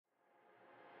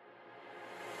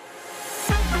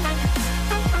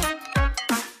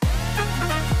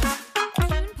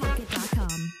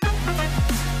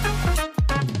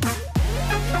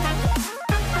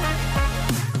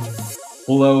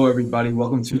Hello, everybody.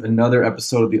 Welcome to another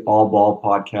episode of the All Ball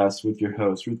Podcast with your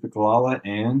host, Ruth Kalala,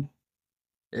 and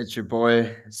It's your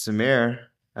boy Samir.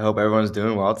 I hope everyone's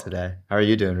doing well today. How are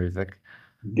you doing, Rufik?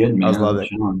 good How's man. I'm loving?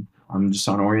 chilling. I'm just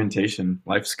on orientation.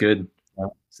 Life's good. Yeah,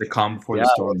 It's the calm before the yeah,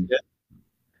 life's storm. good.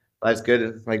 Life's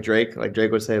good. Like Drake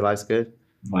would say, life's good.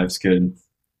 Life's good.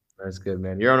 That's good,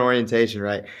 man. You're on orientation,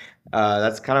 right?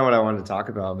 That's kind of what I wanted to talk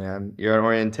about, man. You're on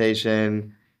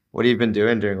orientation. What have you been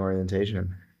doing during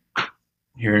orientation?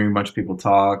 Hearing a bunch of people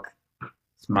talk,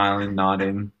 smiling,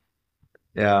 nodding,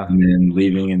 Yeah, and then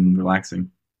leaving and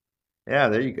relaxing. yeah.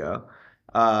 There you go.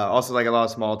 Also, like a lot of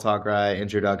small talk, right?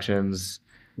 Introductions,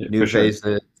 Yeah, for new sure.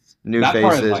 faces, new That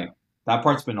part, faces. like that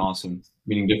part's been awesome.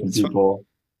 Meeting different It's fun. people.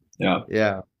 Yeah.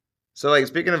 Yeah. So like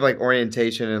speaking of like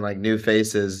orientation and like new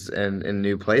faces and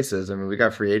new places, I mean we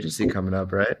got free agency coming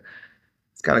up, right?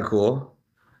 It's kind of cool.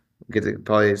 Get to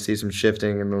probably see some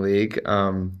shifting in the league.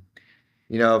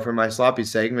 For my sloppy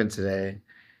segment today,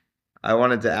 I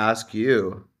wanted to ask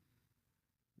you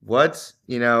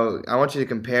I want you to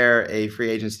compare a free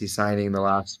agency signing in the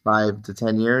last 5 to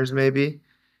 10 years, maybe,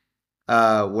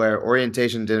 where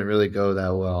orientation didn't really go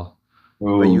that well,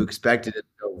 but you Ooh. expected it to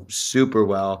go super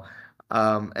well.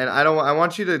 And I don't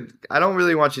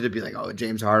really want you to be like, oh,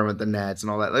 James Harden with the Nets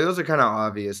and all that. Like those are kind of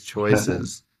obvious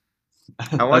choices.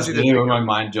 I want That's you to literally think where my of,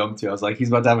 mind jumped to. I was like, he's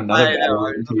about to have another I bad know,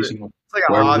 orientation it's like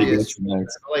an wherever he obvious goes choice. from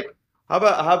next. Like, how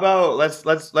about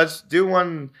let's do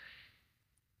one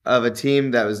of a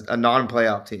team that was a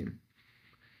non-playoff team,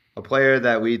 a player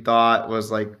that we thought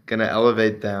was like gonna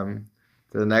elevate them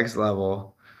to the next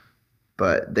level,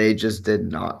 but they just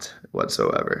did not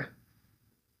whatsoever.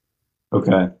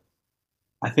 Okay.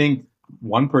 I think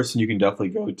one person you can definitely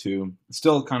go to,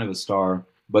 still kind of a star,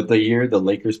 but the year the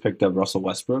Lakers picked up Russell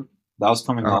Westbrook, that was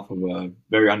coming Uh, off of a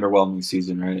very underwhelming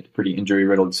season, right? Pretty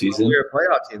injury-riddled season. we're a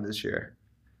playoff team this year.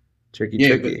 Tricky,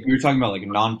 Yeah, but tricky. you were talking about like a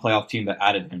non-playoff team that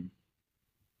added him.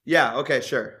 Yeah. Okay.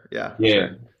 Sure. Yeah. Yeah.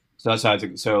 Sure. So that's how I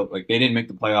took it. So like they didn't make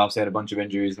the playoffs, they had a bunch of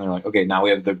injuries, and they're like, okay, now we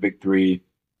have their big three.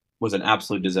 Was an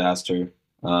absolute disaster.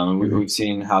 Mhm. We've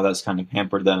seen how that's kind of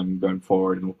hampered them going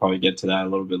forward, and we'll probably get to that a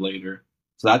little bit later.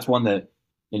 So that's one that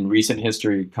in recent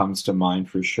history comes to mind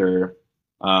for sure.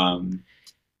 Um,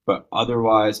 but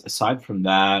otherwise, aside from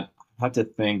that, I have to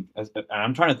think, and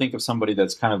I'm trying to think of somebody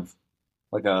that's kind of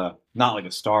like a not like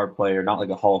a star player, not like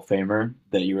a Hall of Famer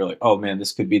that you were like, oh man,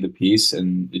 this could be the piece,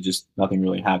 and it just nothing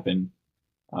really happened.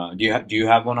 Do you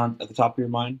have one on at the top of your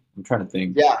mind? I'm trying to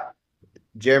think. Yeah.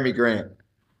 Jeremy Grant.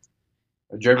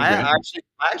 Jeremy I Grant. actually,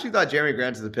 I actually thought Jeremy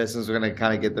Grant to the Pistons were going to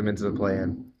kind of get them into the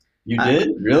play-in. You I, did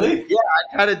really? yeah,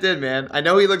 I kind of did, man. I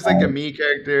know he looks like a me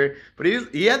character, but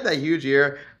he had that huge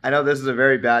year. I know this is a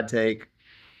very bad take.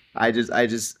 I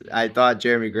thought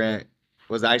Jeremy Grant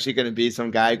was actually going to be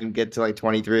some guy who can get to like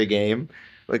 23 a game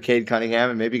with Cade Cunningham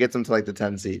and maybe gets him to like the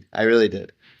 10 seed. I really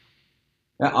did.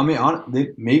 Yeah, I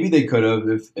mean, maybe they could have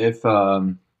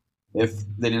if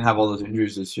they didn't have all those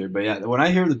injuries this year. But yeah, when I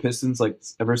hear the Pistons, like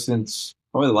ever since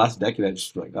probably the last decade, I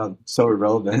just feel like, oh, it's so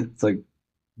irrelevant. It's like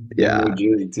they have no Yeah.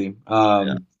 G League team.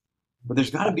 Yeah. But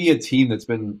there's got to be a team that's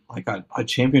been like a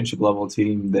championship level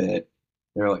team that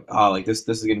they're like, oh, like this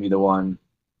is gonna be the one.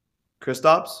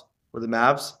 Kristaps with the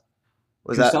Mavs.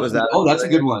 Kristaps, Was that oh, that's a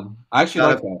good one. I actually that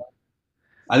like a that.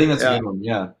 I think that's a yeah, good one.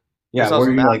 Yeah, yeah, Kristaps where with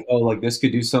you're Mavs. like, oh, like this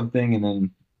could do something, and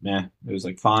then yeah, it was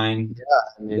like fine. Yeah,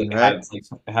 I Like, mean, it had right? like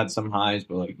it had some highs,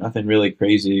 but like nothing really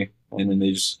crazy. And then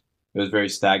they just it was very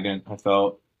stagnant. I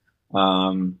felt.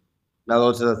 Um,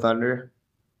 Melo to the Thunder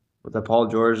with the Paul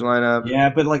George lineup. yeah,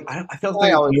 but like I felt I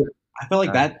like always I felt like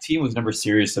uh, that team was never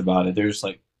serious about it. They're just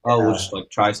like, oh, we'll yeah. just like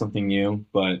try something new,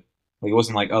 but like it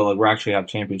wasn't like, oh, like we're actually have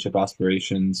championship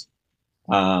aspirations.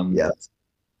 Um, Yeah.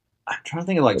 I'm trying to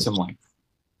think of like some like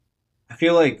I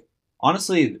feel like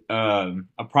honestly, a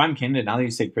prime candidate now that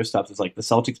you say Kristaps is like the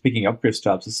Celtics picking up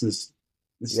Kristaps. This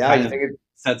Yeah, kind of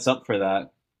sets up for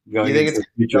that you going think into it's the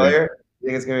a future. failure? You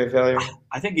think it's gonna be a failure?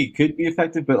 I think it could be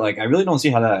effective, but like I really don't see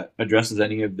how that addresses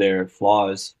any of their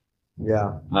flaws.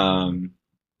 Yeah. Um,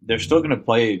 they're still going to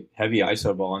play heavy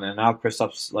ISO ball, and then now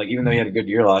Kristaps, like even though he had a good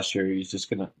year last year, he's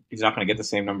not gonna get the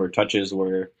same number of touches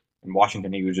where in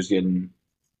Washington he was just getting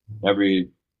every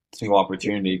single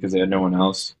opportunity because they had no one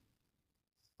else.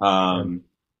 Yeah. Um,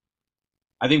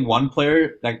 I think one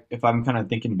player that if I'm kind of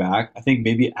thinking back, I think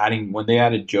maybe adding when they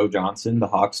added Joe Johnson, the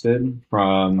Hawks did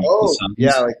from the Oh,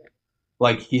 yeah, Suns.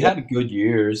 Like he yeah, had good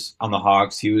years on the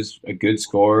Hawks. He was a good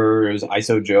scorer. It was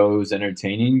ISO Joe, it was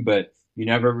entertaining, but you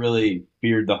never really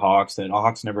feared the Hawks. The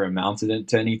Hawks never amounted it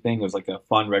to anything. It was like a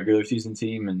fun regular season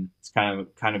team, and it's kind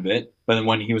of it. But then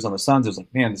when he was on the Suns, it was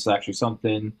like, man, this is actually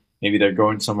something. Maybe they're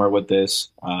going somewhere with this.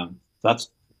 So that's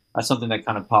something that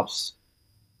kind of pops.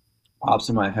 pops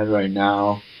in my head right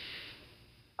now.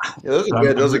 Yeah, those are But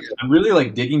good. Those are good. I'm really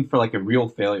like digging for like a real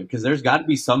failure because there's got to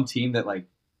be some team that like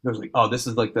there's like, oh, this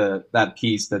is like the that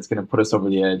piece that's gonna put us over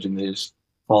the edge, and they just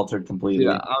faltered Dude, completely.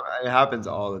 it happens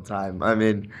all the time. I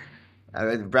mean,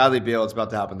 Bradley Beal, it's about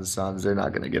to happen to the Suns. They're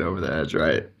not going to get over the edge,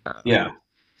 right? Yeah.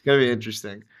 It's going to be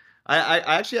interesting. I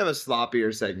actually have a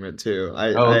sloppier segment too. Oh, I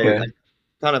okay.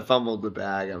 kind of fumbled the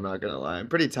bag. I'm not going to lie. I'm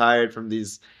pretty tired from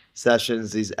these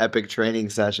sessions, these epic training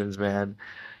sessions, man.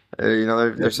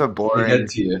 Yeah. They're so They get boring.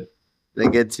 to you. They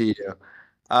get to you.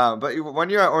 When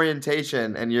you're at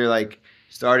orientation and you're like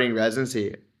starting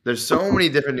residency, there's so many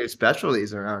different new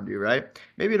specialties around you, right?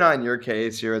 Maybe not in your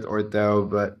case, you're with ortho,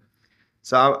 but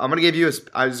so I'm gonna give you it's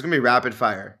gonna be rapid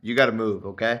fire. You got to move,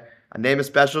 okay? I name a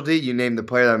specialty. You name the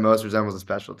player that most resembles a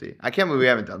specialty. I can't believe we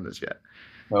haven't done this yet.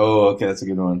 Oh, okay, that's a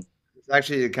good one. It's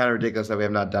actually kind of ridiculous that we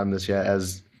have not done this yet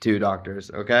as two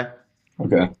doctors. Okay,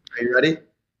 Okay. are you ready?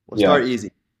 We'll Yeah. start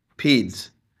easy.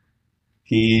 Peds.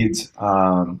 Pete,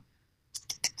 I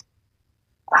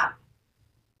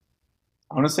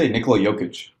want to say Nikola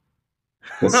Jokic.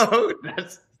 This Oh,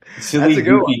 that's a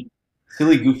good one.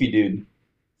 silly, goofy dude.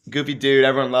 Goofy dude.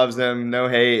 Everyone loves him. No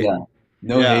hate. Yeah.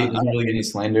 No hate. Yeah, Doesn't really get any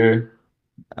slander.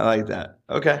 I like that.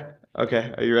 Okay.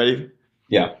 Okay. Are you ready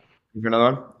Yeah. for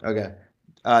another one? Okay.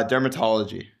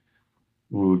 Dermatology.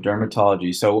 Ooh,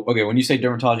 dermatology. So, okay, when you say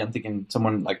dermatology, I'm thinking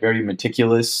someone like very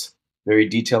meticulous, very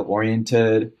detail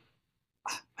oriented.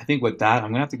 I think with that, I'm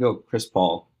gonna have to go Chris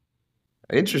Paul.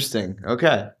 Interesting.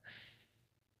 Okay.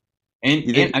 You And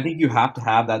think? I think you have to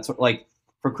have that sort like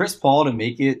for Chris Paul to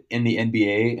make it in the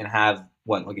NBA and have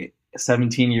what like a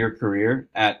 17-year career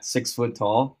at 6 foot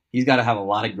tall. He's got to have a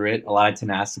lot of grit, a lot of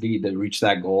tenacity to reach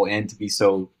that goal and to be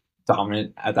so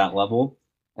dominant at that level.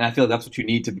 And I feel like that's what you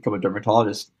need to become a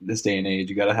dermatologist this day and age.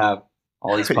 You got to have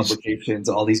all these publications,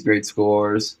 all these great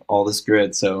scores, all this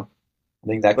grit. So I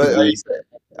think that could But be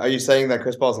are you saying that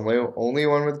Chris Paul's the only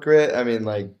one with grit? I mean,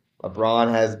 like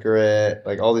LeBron has grit,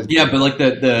 like all these yeah, big but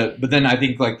guys. like but then I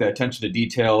think like the attention to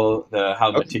detail, the how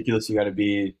Okay. meticulous you got to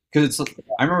be, because it's.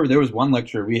 I remember there was one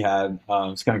lecture we had.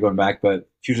 It's kind of going back, but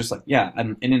she was just like, yeah,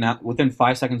 and in and out within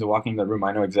 5 seconds of walking in the room,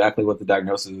 I know exactly what the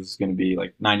diagnosis is going to be,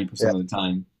 like 90% Yeah. of the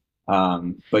time.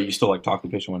 But you still like talk to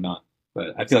the patient and whatnot. But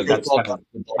I feel So like Chris that's Paul kind of. talks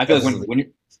to I feel like diagnosis. when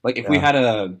you like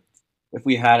Yeah. if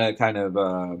we had a kind of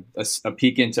a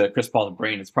peek into Chris Paul's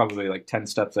brain, it's probably like 10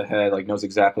 steps ahead. Like knows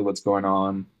exactly what's going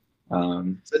on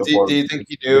So do before. you think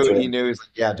he knew? He knew. He's like,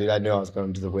 yeah, dude. I knew I was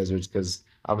going to the Wizards because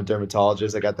I'm a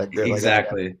dermatologist. I got that grit. Like,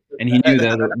 Exactly. And he knew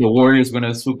that the Warriors were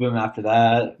going to swoop him after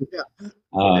that. yeah.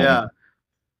 Um, Yeah.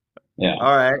 yeah.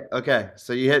 All right. Okay.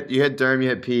 So you hit derm. You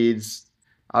hit peds.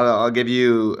 I'll give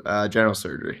you general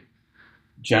surgery.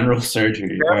 General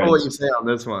surgery. All Careful right. what you say on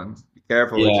this one. Be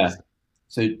careful what you Yeah.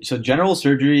 say. So general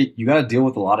surgery, you got to deal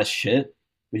with a lot of shit,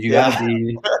 but you got to Yeah.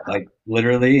 be like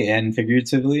literally and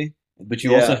figuratively, but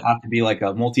you also Yeah. have to be like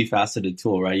a multifaceted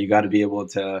tool, right? You got to be able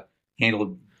to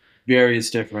handle various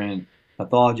different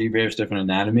pathology, various different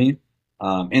anatomy,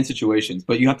 and situations,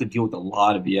 but you have to deal with a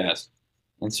lot of BS.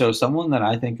 And so someone that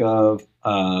I think of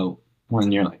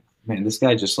when you're like, man, this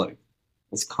guy just like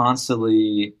is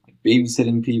constantly like,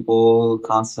 babysitting people,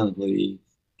 constantly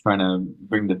trying to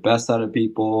bring the best out of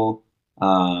people,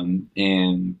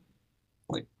 and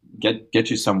like get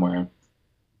you somewhere.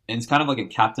 And it's kind of like a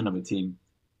captain of a team.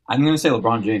 I'm going to say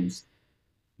LeBron James.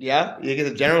 Yeah. You get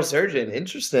a general surgeon.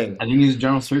 Interesting. I think he's a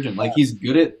general surgeon. Like he's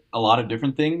good at a lot of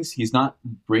different things. He's not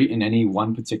great in any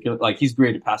one particular. Like he's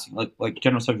great at passing. Like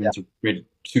general Yeah. surgeons are great at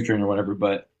suturing or whatever.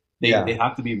 But they Yeah.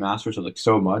 have to be masters of like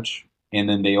so much. And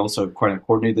then they also kind of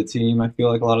coordinate the team. I feel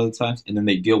like a lot of the times, and then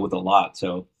they deal with a lot.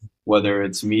 So whether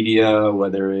it's media,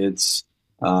 whether it's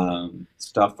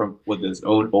stuff from with his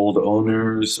own old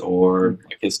owners or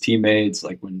like his teammates,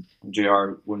 like when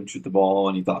Jr. wouldn't shoot the ball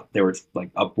and he thought they were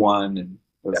like up one and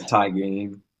it was a Yeah. tie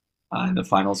game in the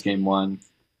finals game one.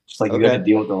 Just like you got to Okay.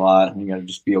 deal with a lot and you got to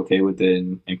just be okay with it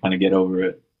and kind of get over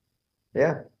it.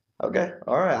 Yeah. Okay.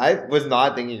 All right. I was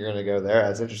not thinking you're gonna go there.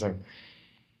 That's interesting.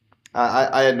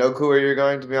 I had no clue where you're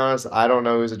going, to be honest. I don't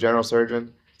know who's a general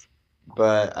surgeon,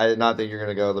 but I did not think you're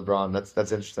gonna go LeBron.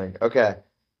 That's interesting. Okay.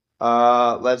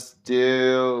 Let's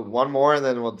do one more and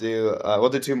then we'll do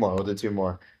two more. We'll do two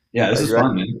more. Yeah, this is You ready?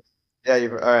 fun, man. Yeah,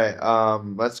 you all right.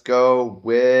 Let's go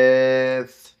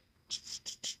with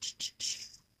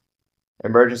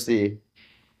emergency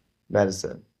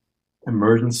medicine.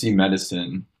 Emergency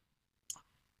medicine.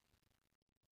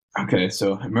 Okay,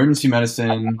 so emergency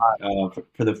medicine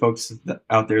for the folks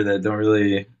out there that aren't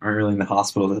really in the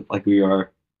hospital like we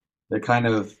are. They're kind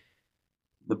of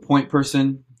the point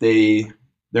person. They're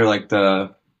like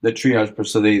the the triage.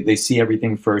 So they see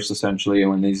everything first, essentially,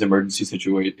 and in these emergency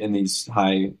situation, in these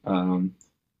high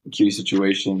acuity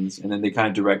situations, and then they kind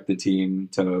of direct the team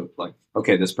to like,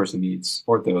 okay, this person needs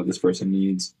ortho, this person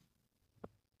needs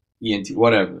ENT,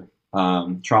 whatever,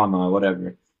 trauma,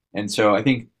 whatever. And so I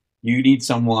think you need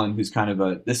someone who's kind of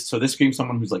a this. So this screams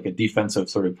someone who's like a defensive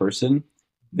sort of person.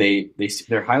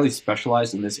 They're highly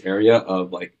specialized in this area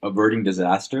of like averting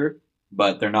disaster,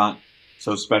 but they're not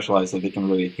so specialized that they can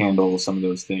really handle some of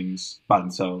those things by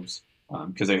themselves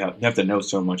because they have to know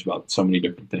so much about so many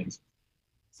different things.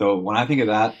 So when I think of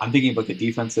that, I'm thinking of like a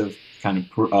defensive kind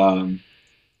of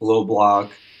low block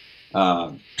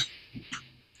uh,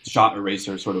 shot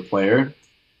eraser sort of player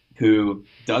who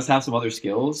does have some other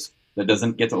skills that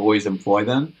doesn't get to always employ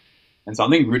them. And so I'm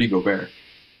thinking Rudy Gobert.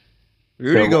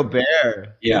 Rudy So Gobert.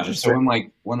 yeah, so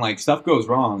Interesting. when like stuff goes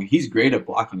wrong, he's great at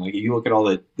blocking. Like if you look at all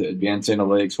the advanced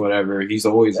analytics, whatever, he's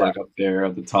always Yeah. like up there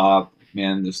at the top.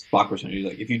 Man, this block percentage.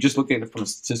 Like if you just look at it from a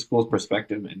statistical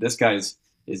perspective, man, this guy's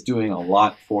is doing a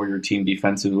lot for your team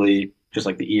defensively. Just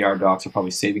like the ER docs are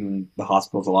probably saving the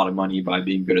hospitals a lot of money by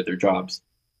being good at their jobs.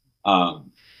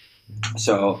 Um,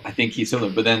 so I think he's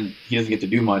similar, but then he doesn't get to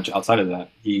do much outside of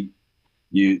that.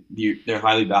 They're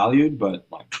highly valued, but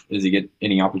like, does he get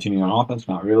any opportunity on offense?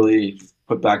 Not really. He's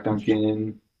put back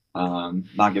Duncan,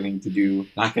 not getting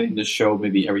to show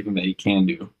maybe everything that he can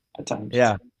do at times.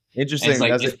 Yeah. And it's Interesting.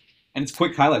 like, That's it. and it's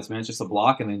quick highlights, man. It's just a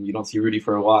block, and then you don't see Rudy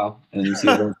for a while, and then you see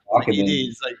the block, and then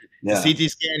It's like it's a yeah. CT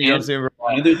scan. You don't And see him for a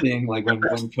while. another thing, like when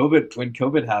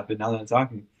COVID happened, now that I'm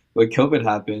talking, when COVID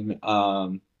happened,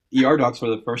 ER docs were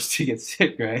the first to get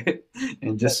sick, right?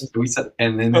 And just we said,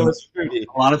 and then Oh, it's Rudy.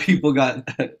 a lot of people got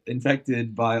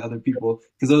infected by other people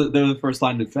because they're the first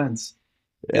line of defense.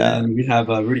 And Yeah. then we have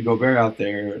Rudy Gobert out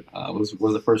there was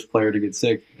the first player to get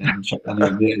sick and shut down the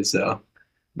NBA. So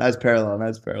Nice parallel.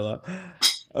 Nice parallel.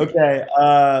 Okay.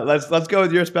 Let's go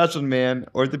with your specialty, man.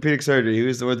 Orthopedic surgery. Who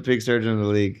is the orthopedic surgeon in the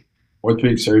league?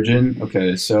 orthopedic surgeon.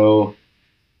 Okay, so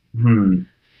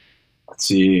let's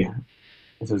see.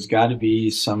 There's got to be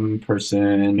some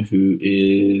person who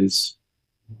is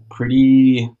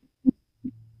pretty.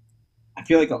 I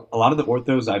feel like a lot of the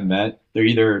orthos I've met, they're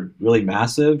either really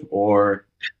massive or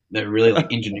they're really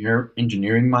like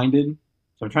engineering minded.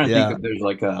 So I'm trying to think Yeah. if there's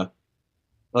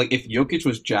like if Jokic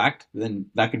was jacked, then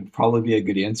that could probably be a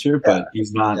good answer. Yeah. But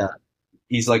he's not. Yeah.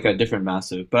 He's like a different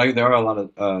massive. But there are a lot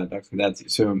of docs like that too.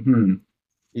 So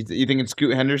You think it's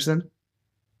Scoot Henderson?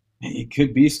 it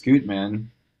could be Scoot,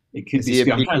 man. It could Is be he a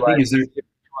Scoot. I'm trying to think. Is there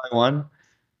one?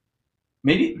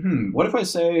 maybe? What if I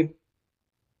say?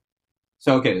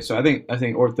 So okay, so I think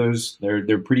orthos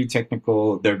they're pretty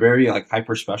technical. They're very like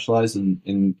hyper specialized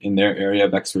in their area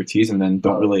of expertise, and then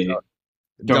don't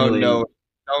Don't really know.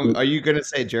 Are you gonna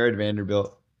say Jared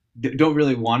Vanderbilt? don't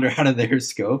really wander out of their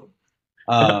scope.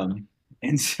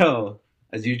 And so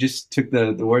as you just took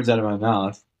the words out of my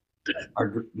mouth,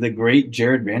 the great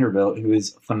Jared Vanderbilt, who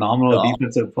is a phenomenal Oh,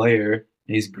 defensive player,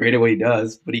 and he's great at what he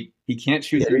does, but he can't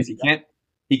shoot yeah. threes.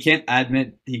 He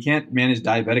can't manage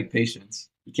diabetic patients.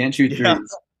 He can't shoot Yeah.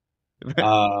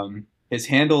 threes. His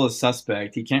handle is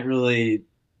suspect. He can't really.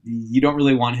 You don't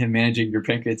really want him managing your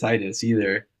pancreatitis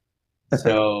either.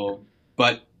 So,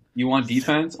 but you want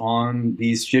defense on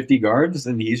these shifty guards,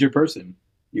 then he's your person.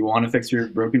 You want to fix your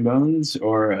broken bones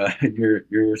or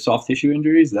your soft tissue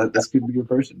injuries, that this could be your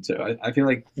person. So I feel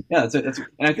like yeah,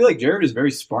 and I feel like Jared is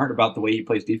very smart about the way he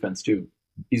plays defense too.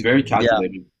 He's very Yeah.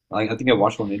 calculated. Like I think I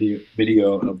watched one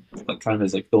video of like kind of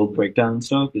his like build breakdown and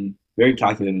stuff, and very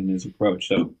calculated in his approach.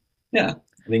 So yeah,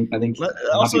 I think I'm happy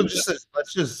Also, with that.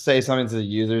 let's just say something to the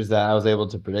users that I was able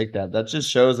to predict that. That just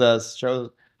shows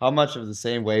how much of the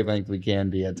same wavelength we can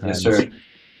be at Yes, times. sir.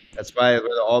 That's why we're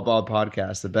the All Ball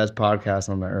podcast, the best podcast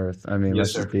on the earth. I mean, Yes,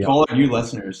 let's sir. just be To all our new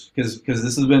listeners, because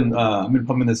this has been I've been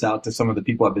pumping this out to some of the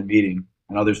people I've been meeting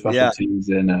and other yeah, specialties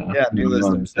and yeah, new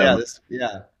listeners. Yeah, so yeah.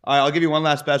 All right, I'll give you one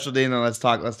last specialty and then let's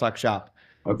talk shop.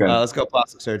 okay. Let's go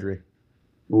plastic surgery.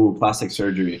 Ooh, plastic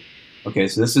surgery. Okay,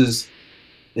 so this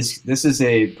is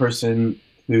a person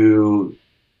who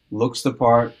looks the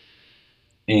part,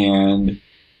 and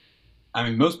I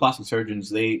mean most plastic surgeons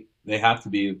they have to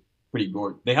be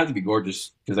they have to be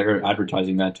gorgeous because they're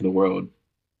advertising that to the world.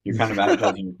 You're kind of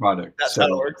advertising your product. That's how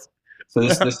it works. So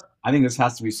this I think this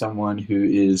has to be someone who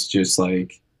is just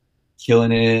like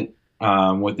killing it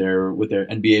with their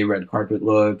NBA red carpet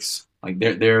looks. Like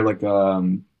they're like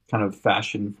kind of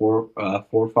fashion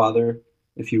forefather,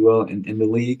 if you will, in the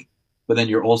league. But then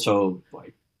you're also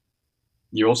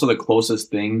the closest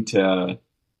thing to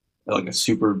like a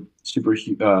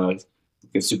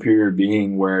like a superior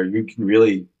being where you can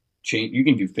really change. You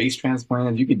can do face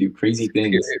transplants. You can do crazy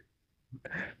things.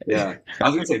 Yeah, I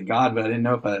was gonna say God, but I didn't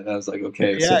know if I was like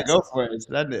okay. So Yeah, go for it.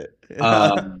 Send it.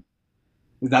 um,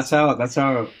 that's how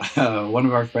one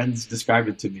of our friends described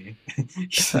it to me.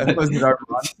 He said Was it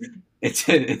Armand? it's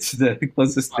the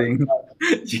closest thing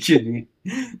you can eat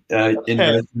in Okay.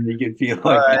 person. You can feel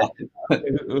All like right. God.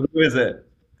 Who is it?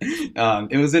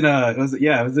 It was in a it was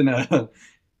yeah it was in a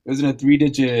it was in a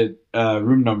 3-digit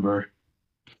room number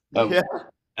Yeah.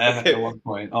 at Okay. one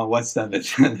point on West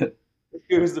 7th.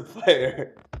 Who's the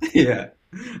player? Yeah.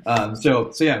 So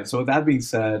with that being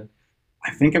said,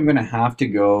 I think I'm gonna have to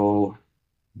go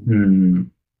hmm,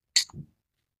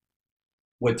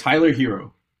 with Tyler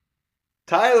Hero.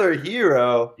 Tyler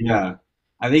Hero. Yeah.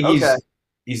 I think Okay.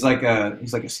 he's like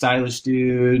a stylish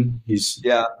dude.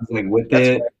 Yeah, He's like with that's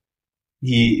it. fair.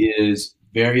 He is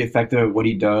very effective at what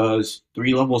he does.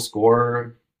 3-level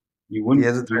scorer. You He wouldn't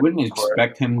is a you threat wouldn't scorer.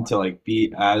 expect him to like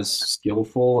be as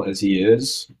skillful as he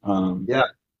is. Yeah.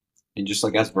 And just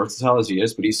like as versatile as he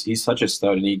is, but he's such a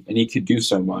stud, and he could do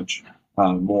so much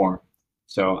more.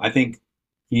 So I think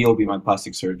he'll be my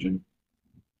plastic surgeon.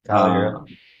 Tyler Hero. Um,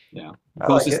 yeah, I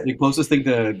like the it. closest thing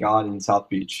to God in South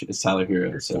Beach is Tyler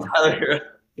Hero. So Tyler Hero.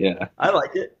 yeah. I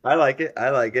like it. I like it. I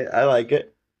like it. I like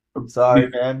it. Sorry,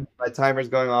 man. My timer's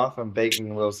going off. I'm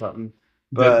baking a little something.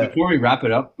 But But before we wrap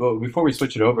it up, well, before we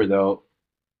switch it over though,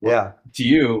 what, yeah, to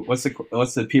you, what's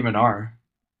the PM&R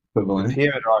the equivalent?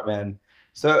 PM&R, man.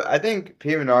 So I think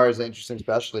PM&R is an interesting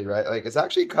specialty, right? Like it's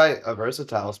actually quite a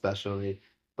versatile specialty,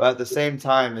 but at the same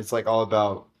time, it's like all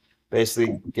about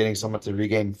basically getting someone to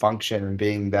regain function and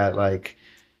being that like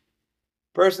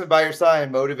person by your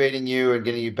side, motivating you and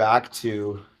getting you back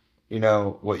to,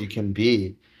 what you can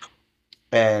be.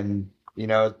 And,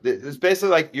 it's basically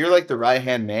like you're like the right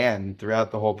hand man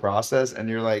throughout the whole process. And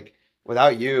you're like,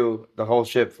 without you, the whole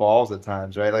ship falls at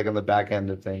times, right? Like on the back end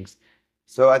of things.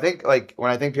 So I think like when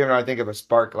I think PMR, I think of a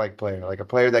spark like player, like a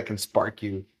player that can spark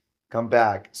you, come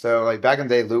back. So like back in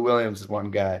the day, Lou Williams is one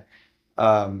guy,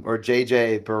 or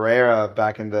JJ Barrera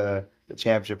back in the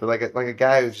championship, but like a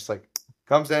guy who's just like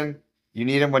comes in, you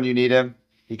need him when you need him.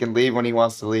 He can leave when he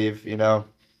wants to leave.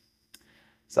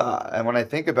 So, and when I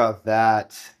think about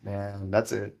that, man,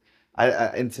 that's it.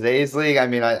 In today's league, I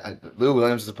mean, Lou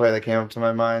Williams is a player that came up to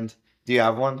my mind. Do you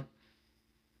have one?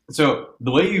 So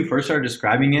the way you first started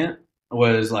describing it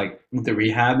was like with the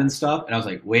rehab and stuff, and I was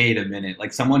like, wait a minute,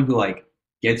 like someone who like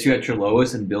gets you at your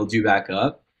lowest and builds you back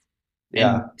up. And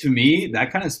Yeah. to me,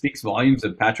 that kind of speaks volumes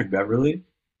of Patrick Beverly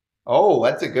Oh,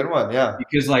 that's a good one. Yeah.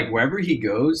 because like wherever he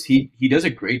goes, he does a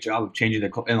great job of changing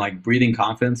and like breathing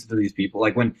confidence into these people.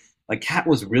 Like when like Cat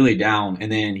was really down,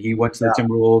 and then he went to the Yeah.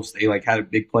 Timberwolves. They like had a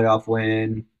big playoff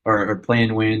win or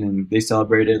play-in win, and they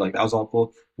celebrated. Like that was all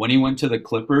cool. When he went to the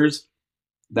Clippers,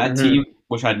 that Hmm. team,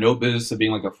 which had no business of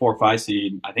being like a 4 or 5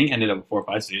 seed, I think ended up a 4 or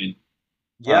 5 seed.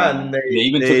 Yeah, and They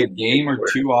even took a game or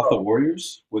two off the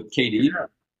Warriors with KD. yeah.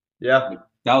 Yeah. Like,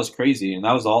 that was crazy, and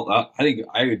that was all. I think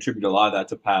I attribute a lot of that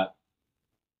to Pat.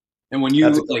 And when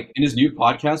That's a you like in his new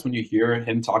podcast, when you hear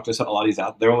him talk to a lot of these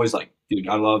out, they're always like, "Dude,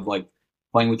 I love like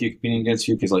playing with you, competing against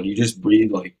you, because like you just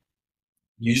breathe like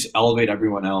you just elevate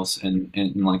everyone else and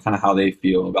like kind of how they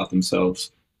feel about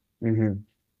themselves." hmm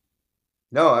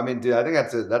No, I mean, dude, I think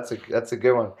that's a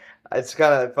good one. It's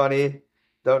kind of funny.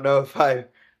 Don't know if I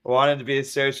wanted to be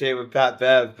associated with Pat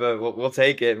Bev, but we'll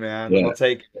take it, man. Yeah, We'll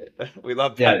take it. We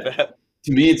love yeah. Pat Bev.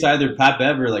 To me, it's either Pat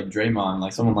Bev or like Draymond,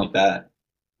 like someone like that.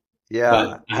 But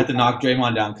Yeah. I had to knock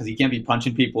Draymond down because he can't be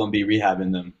punching people and be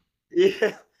rehabbing them.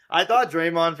 Yeah, I thought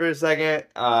Draymond for a second.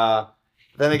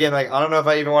 Then again, like I don't know if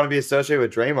I even want to be associated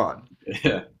with Draymond.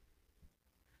 Yeah,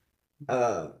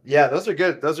 Yeah, those are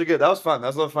good. Those are good. That was fun. That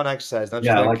was a little fun exercise, don't you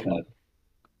yeah, I like think? that.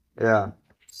 Yeah.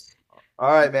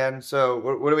 All right, man. So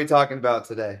what are we talking about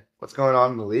today? What's going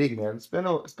on in the league, man? It's been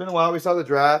a while. We saw the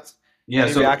draft. Yeah,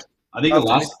 Any so reaction? I think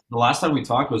the last time we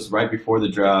talked was right before the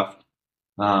draft.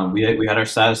 We had our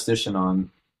statistician on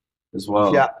as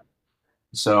well. Yeah.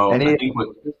 So I Any think what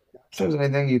there's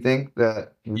anything you think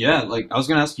that yeah, like I was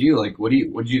gonna ask you, like what do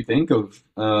you think of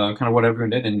kind of what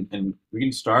everyone did, and we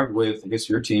can start with I guess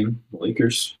your team, the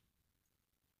Lakers.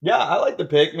 Yeah, I like the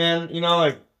pick, man.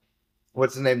 Like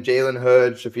what's his name? Jalen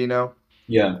Hood, Shafino.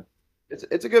 Yeah,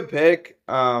 It's a good pick.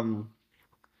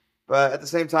 But at the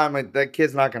same time, like that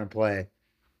kid's not gonna play.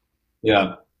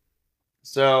 yeah,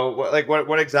 So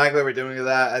what exactly are we doing with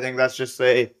that? I think that's just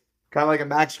a kind of like a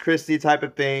Max Christie type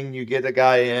of thing. You get the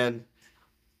guy in,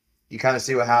 you kind of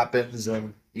see what happens,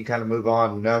 and you kind of move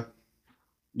on.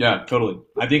 yeah, totally.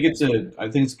 I think it's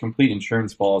a complete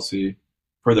insurance policy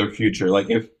for their future. Like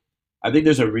if I think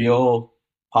there's a real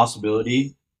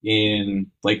possibility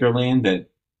in Lakerland that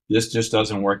this just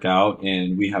doesn't work out,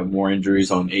 and we have more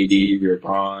injuries on AD,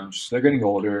 LeBron. They're getting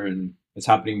older, and it's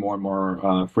happening more and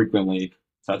more frequently.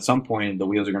 So at some point, the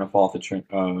wheels are going to fall off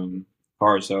the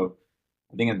car. So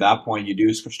I think at that point, you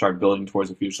do start building towards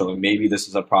the future. So like maybe this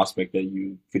is a prospect that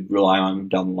you could rely on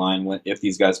down the line if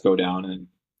these guys go down, and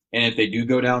if they do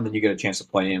go down, then you get a chance to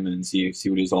play him and see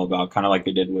what he's all about, kind of like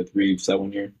they did with Reeves that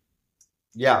 1 year.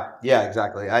 Yeah, yeah,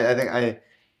 exactly. I think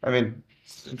I mean,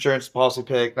 insurance policy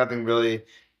pick, nothing really.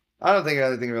 I don't think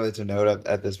anything really to note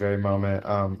at this very moment.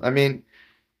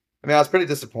 I was pretty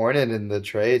disappointed in the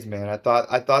trades, man. I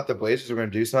thought the Blazers were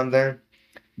going to do something,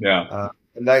 Yeah.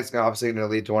 and that's obviously going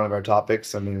to lead to one of our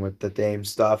topics. I mean, with the Dame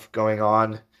stuff going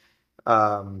on,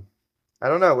 um, I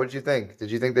don't know. What did you think?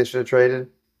 Did you think they should have traded?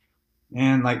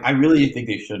 And like I really think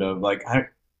they should have.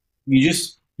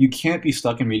 You can't be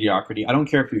stuck in mediocrity. I don't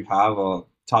care if you have a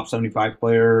top 75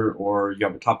 player or you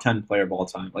have a top 10 player of all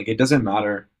time. Like it doesn't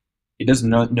matter. It does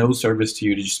no service to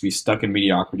you to just be stuck in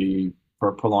mediocrity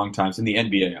for prolonged times in the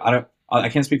NBA. I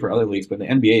can't speak for other leagues, but in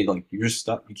the NBA, like you're just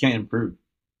stuck. You can't improve,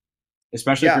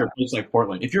 especially if Yeah, you're a place like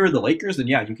Portland. If you're the Lakers, then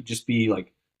yeah, you could just be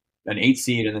like an 8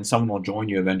 seed, and then someone will join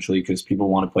you eventually because people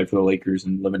want to play for the Lakers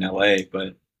and live in LA.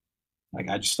 But like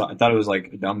I thought it was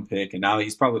like a dumb pick, and now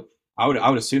he's probably. I would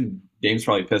assume Dame's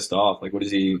probably pissed off. Like, what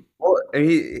is he? well, and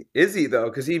he though,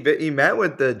 because he met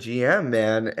with the GM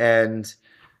man, and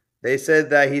they said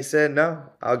that he said no.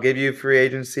 I'll give you free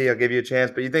agency. I'll give you a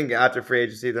chance. But you think after free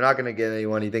agency, they're not going to get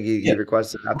anyone? You think he Yeah,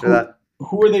 requested after who that?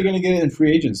 who are they going to get in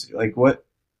free agency? Like what?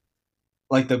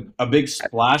 Like the a big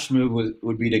splash move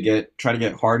would be to try to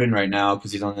get Harden right now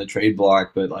because he's on the trade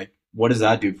block. But like, what does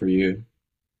that do for you?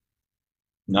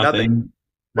 Nothing. Nothing.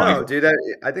 Like No, dude.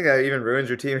 I think that even ruins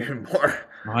your team even more.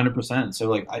 100%. So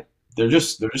like they're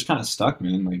just kind of stuck,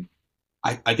 man. Like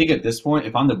I think at this point,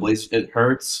 if I'm the Blazers, it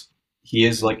hurts. He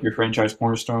is like your franchise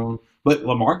cornerstone, but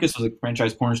LaMarcus was a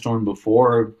franchise cornerstone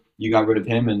before you got rid of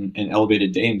him and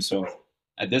elevated Dame. So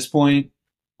at this point,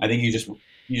 I think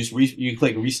you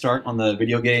click restart on the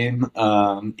video game,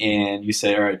 and you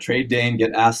say, all right, trade Dame,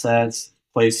 get assets,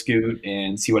 play Scoot,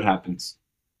 and see what happens.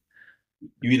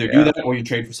 You either do Yeah. that or you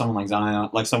trade for someone like Zion,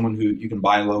 like someone who you can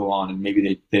buy low on, and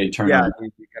maybe they turn Yeah, on.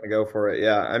 you kind of go for it.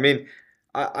 Yeah, I mean,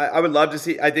 I would love to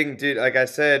see. I think, dude, like I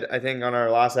said, I think on our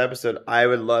last episode, I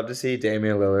would love to see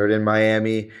Damian Lillard in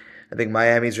Miami. I think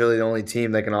Miami's really the only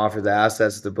team that can offer the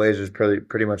assets the Blazers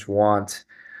pretty much want.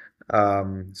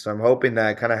 So I'm hoping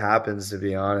that kind of happens. To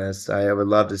be honest, I would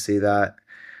love to see that.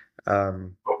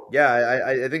 Um, yeah,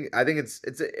 I think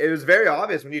it was very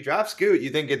obvious when you draft Scoot, you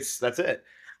think that's it.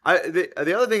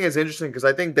 The other thing is interesting because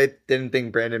I think they didn't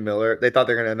think Brandon Miller. They thought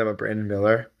they're going to end up with Brandon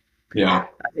Miller. Yeah,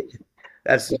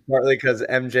 That's just partly because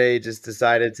MJ just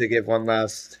decided to give one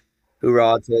last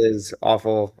hoorah to his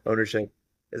awful ownership.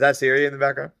 Is that Siri in the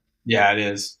background? yeah, it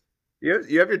is. You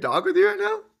have your dog with you right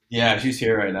now? Yeah, she's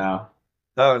here right now.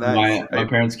 Oh, nice. My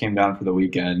parents came down for the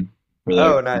weekend for the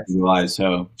Oh, 4th of nice. July,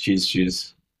 so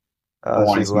she's Oh,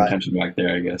 wanting she's some like, attention back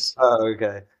there, I guess. oh,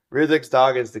 okay. Rizik's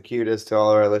dog is the cutest to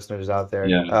all of our listeners out there.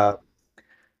 Yeah,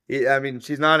 I mean,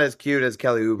 she's not as cute as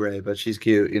Kelly Oubre, but she's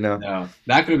cute, you know. no,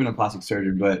 that could have been a plastic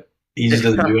surgery, but he just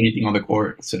doesn't do anything on the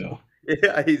court. So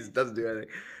Yeah, he doesn't do anything.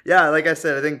 Yeah, like I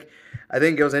said, I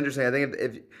think it was interesting. I think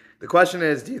if the question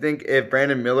is, do you think if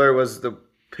Brandon Miller was the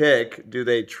pick, do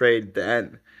they trade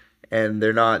then? And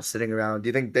they're not sitting around. Do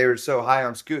you think they were so high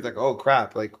on Scoot, like, oh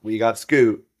crap, like we got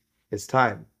Scoot, it's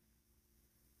time.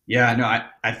 yeah, no,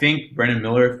 I think Brandon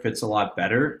Miller fits a lot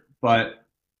better, but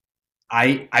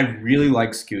I really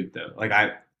like Scoot though. Like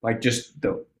I like just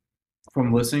the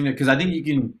from listening to because I think you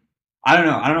can. I don't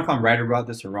know if I'm right about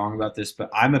this or wrong about this, but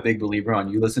I'm a big believer on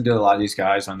you listen to a lot of these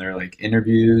guys on their like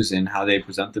interviews and how they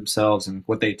present themselves and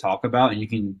what they talk about, and you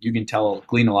can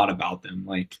glean a lot about them.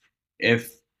 Like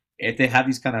if if they have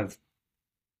these kind of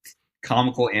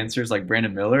comical answers like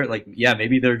Brandon Miller, like yeah,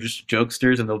 maybe they're just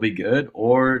jokesters and they'll be good,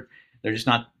 or they're just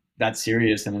not that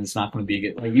serious and it's not going to be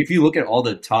good. Like if you look at all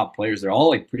the top players, they're all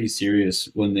like pretty serious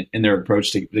in their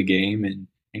approach to the game and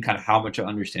kind of how much of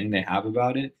understanding they have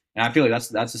about it. And I feel like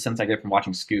that's the sense I get from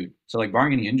watching Scoot. So like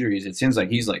barring any injuries, it seems like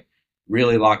he's like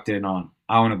really locked in on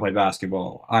I want to play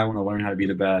basketball. I want to learn how to be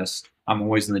the best. I'm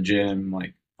always in the gym.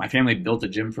 Like my family built a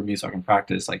gym for me so I can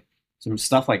practice. Like some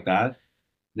stuff like that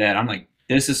that I'm like,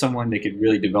 this is someone they could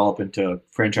really develop into a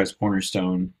franchise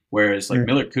cornerstone. Whereas like Mm.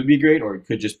 Miller could be great, or it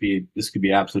could just be this could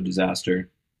be absolute disaster.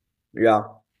 Yeah.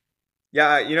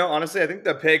 Yeah, honestly, I think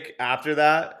the pick after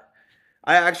that,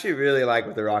 I actually really like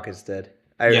what the Rockets did.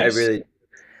 I Yes, really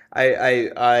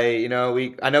I know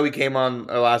we came on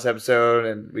our last episode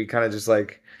and we kind of just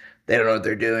like they don't know what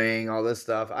they're doing, all this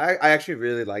stuff. I actually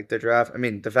really like their draft. I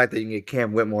mean, the fact that you can get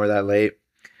Cam Whitmore that late.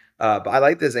 But I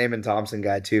like this Amon Thompson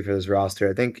guy too for this roster.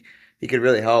 I think he could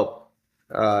really help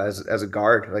as a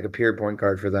guard, like a pure point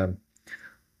guard for them.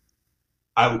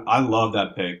 I love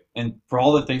that pick, and for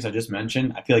all the things I just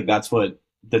mentioned, I feel like that's what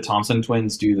the Thompson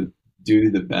twins do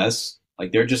the best.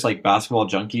 Like they're just like basketball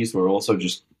junkies who are also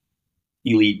just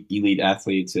elite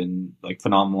athletes and like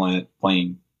phenomenal at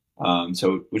playing.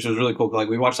 So which was really cool. Like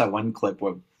we watched that one clip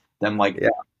with them like Yeah,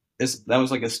 this. That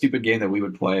was like a stupid game that we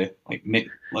would play. Like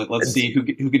let's it's, see who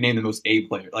could name the most A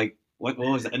player. Like what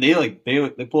was that? And they like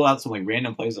they pull out some like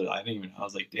random plays that I didn't even know. I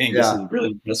was like, dang, this is yeah.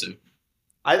 really impressive.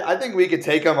 I think we could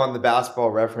take them on the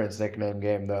basketball reference nickname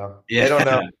game though. Yeah, they They don't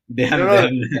haven't know they the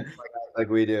haven't, nicknames like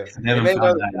we do. they They haven't may know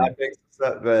found the that yet. tactics and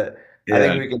stuff, but I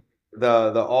think Yeah, we could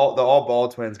the all ball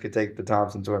twins could take the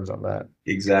Thompson twins on that.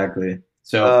 exactly.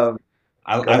 So Um,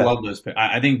 Go I ahead. love those.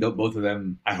 I think both of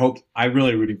them. I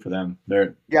really rooting for them.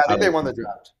 They're Yeah, I I think they like won the them.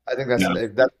 draft. I think Yeah,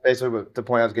 that's basically what the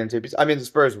point I was getting to. Because, I mean, the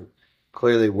Spurs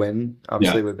clearly win, yeah,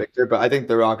 obviously with Victor, but I think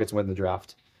the Rockets win the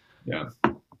draft. yeah.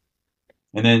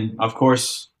 And then of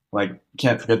course, like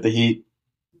can't forget the Heat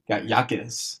got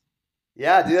Yakis.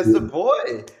 Yeah, dude, that's the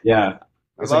boy. Yeah, I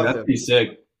We was like, love that's him. pretty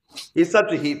sick. He's such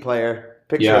a Heat player, Yeah,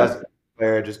 picturesque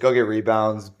player. Just go get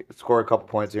rebounds, score a couple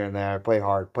points here and there, play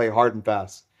hard and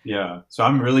fast. yeah. So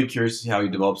I'm really curious to see how he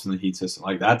develops in the Heat system.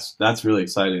 Like that's really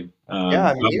exciting. Yeah,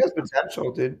 I mean, he has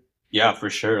potential, dude. Yeah, for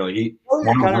sure. Like he You know what he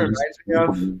one on kind of one is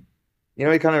reminds me of? You know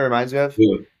what he kind of reminds me of?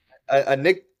 Ooh, A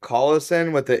Nick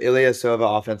Collison with the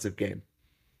Ilyasova offensive game.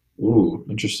 ooh,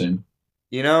 interesting.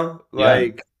 You know, Yeah,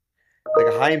 like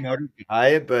a high motor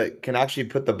guy, but can actually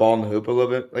put the ball in the hoop a little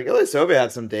bit. Like Ilyasova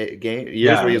had some game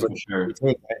years where yeah, he was like for sure. 18,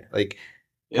 right? Like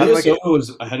kind of like a Ilyasova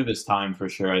was ahead of his time for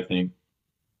sure. I think.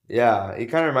 yeah, he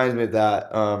kind of reminds me of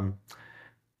that.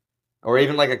 Or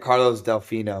even like a Carlos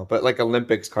Delfino, but like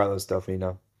Olympics Carlos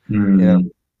Delfino. You know, Hmm.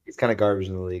 he's kind of garbage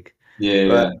in the league. Yeah,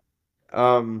 But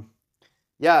yeah, um,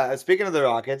 yeah. Speaking of the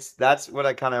Rockets, that's what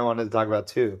I kind of wanted to talk about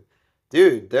too,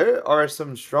 dude. There are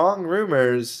some strong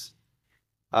rumors.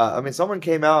 I mean, someone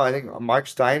came out. I think Mark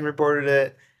Stein reported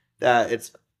it that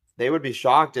they would be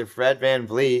shocked if Fred Van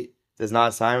Vliet does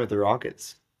not sign with the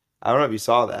Rockets. I don't know if you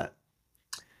saw that.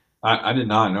 I did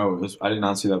not know this. I did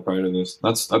not see that prior to this.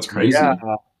 That's Yeah. crazy.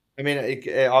 I mean,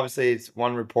 obviously it's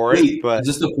one report, Wait, but is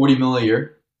this the 40 mil a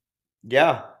year?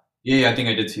 yeah. Yeah, yeah, I think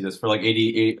I did see this for like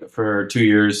 88 for 2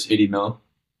 years, 80 mil.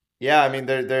 Yeah, I mean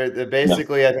they're Yeah.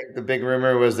 basically I think the big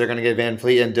rumor was they're gonna get Van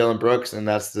Fleet and Dylan Brooks and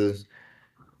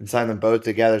and sign them both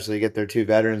together so you get their two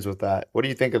veterans with that. What do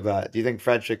you think of that? Do you think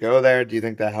Fred should go there? Do you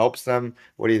think that helps them?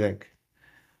 What do you think?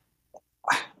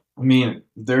 I mean,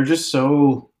 they're just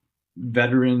so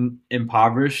veteran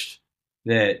impoverished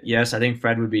that yes, I think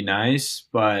Fred would be nice,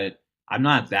 but I'm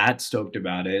not that stoked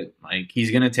about it. Like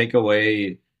he's gonna take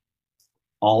away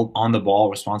all on the ball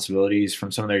responsibilities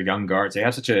from some of their young guards. They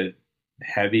have such a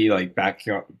heavy like back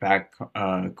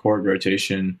court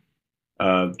rotation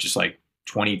of just like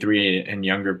 23 and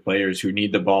younger players who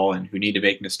need the ball and who need to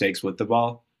make mistakes with the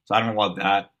ball. So I don't love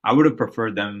that. I would have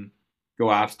preferred them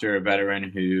go after a veteran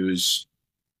who's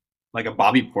like a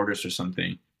Bobby Portis or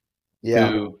something Yeah.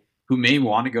 who may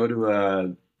want to go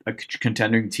to a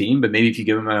contending team, but maybe if you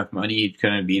give him enough money, he'd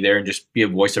kind of be there and just be a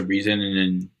voice of reason and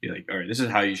then be like, all right, this is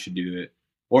how you should do it.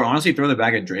 Or honestly, throw the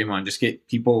bag at Draymond. Just get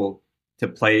people to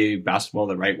play basketball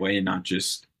the right way and not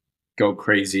just go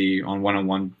crazy on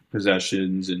one-on-one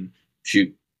possessions and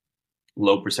shoot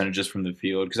low percentages from the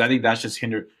field. Because I think that's just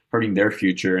hurting their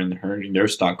future and hurting their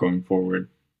stock going forward.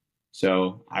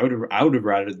 So I would have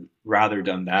rather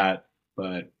done that,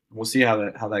 but we'll see how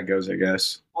that goes. I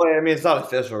guess. Well, I mean it's not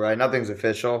official, right? Nothing's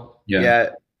official Yeah.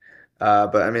 yet.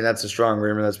 But I mean that's a strong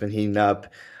rumor that's been heating up.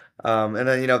 And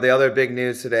then the other big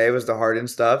news today was the Harden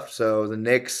stuff. So the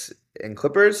Knicks and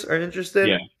Clippers are Yeah.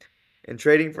 interested in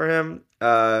trading for him.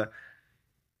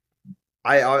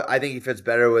 I think he fits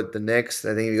better with the Knicks.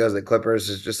 I think if he goes to the Clippers,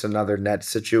 it's just another net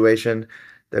situation.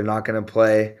 They're not going to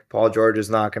play. Paul George is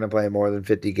not going to play more than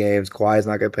 50 games. Kawhi's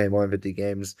not going to play more than 50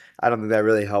 games. I don't think that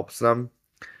really helps them.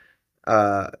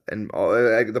 And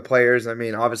like, the players, I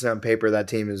mean, obviously on paper, that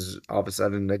team is all of a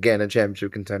sudden, again, a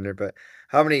championship contender. But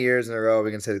how many years in a row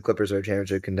we can say the Clippers are a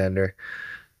championship contender?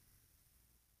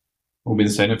 We've been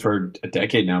saying it for a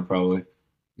decade now, probably.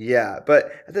 Yeah,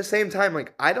 but at the same time,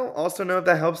 like I don't also know if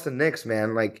that helps the Knicks,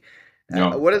 man. Like,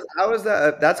 No, what is how is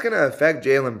that? That's gonna affect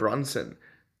Jalen Brunson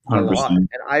a lot, 100%. and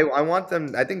I want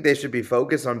them. I think they should be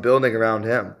focused on building around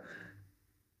him,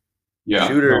 Yeah,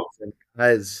 shooters no, and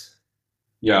guys.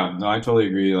 yeah, no, I totally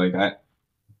agree. Like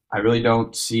I really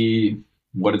don't see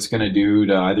what it's gonna do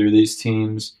to either of these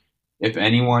teams. If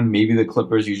anyone, maybe the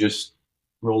Clippers, you just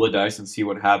roll the dice and see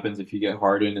what happens if you get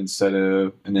Harden instead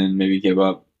of, and then maybe give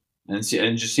up. and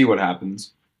just see what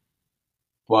happens.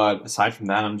 But aside from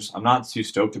that, I'm not too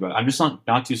stoked about. I'm just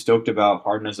not too stoked about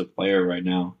Harden as a player right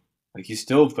now. Like he's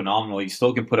still phenomenal. He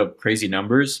still can put up crazy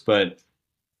numbers, but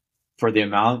for the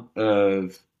amount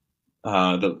of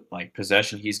the like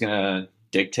possession he's gonna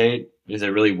dictate, is it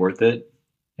really worth it?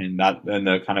 And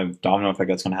the kind of domino effect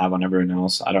that's gonna have on everyone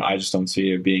else, I just don't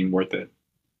see it being worth it.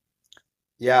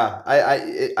 Yeah,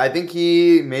 I think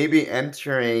he may be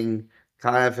entering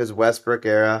kind of his Westbrook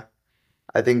era.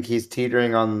 I think he's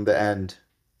teetering on the end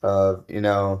of,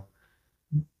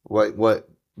 what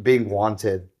being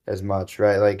wanted as much,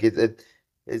 right? Like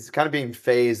it's kind of being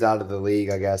phased out of the league,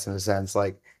 I guess, in a sense.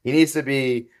 Like he needs to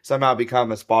be somehow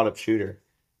become a spot up shooter.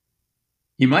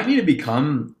 He might need to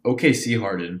become OKC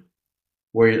Harden,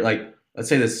 where like let's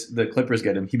say the Clippers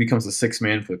get him, he becomes the sixth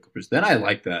man for the Clippers. Then I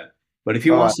like that. But if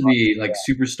he Oh, wants to be like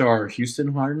superstar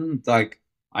Houston Harden, like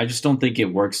I just don't think it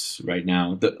works right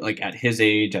now. Like at his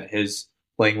age, at his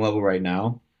playing level right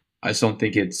now, I just don't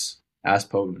think it's as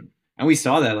potent. And we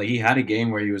saw that like he had a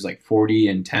game where he was like 40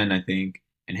 and 10, I think,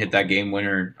 and hit that game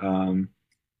winner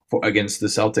against the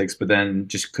Celtics, but then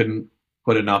just couldn't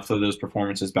put enough of those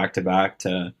performances back to back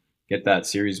to get that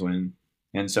series win.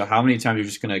 And so, how many times you're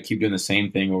just going to keep doing the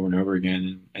same thing over and over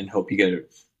again and hope you get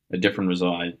a different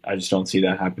result? I just don't see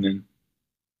that happening.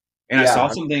 And I saw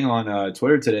yeah. something on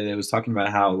Twitter today that was talking about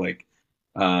how like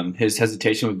his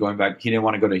hesitation with going back. He didn't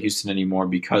want to go to Houston anymore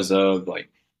because of like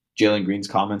Jalen Green's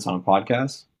comments on a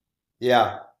podcast.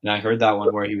 Yeah. And I heard that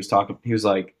one where he was talking. He was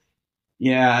like,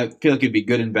 "Yeah, I feel like it'd be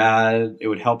good and bad. It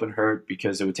would help and hurt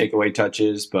because it would take away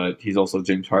touches, but he's also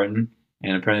James Harden."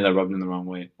 And apparently that rubbed him the wrong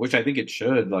way, which I think it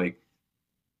should. Like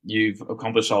you've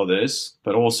accomplished all this,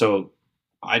 but also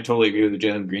I totally agree with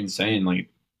Jalen Green saying like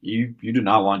you do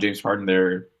not want James Harden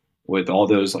there with all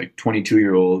those like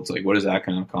 22-year-olds. Like what is that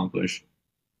going to accomplish?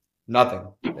 Nothing.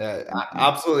 Nothing.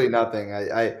 Absolutely nothing.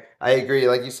 I agree.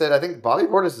 Like you said, I think Bobby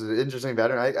Portis is an interesting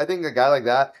veteran. I think a guy like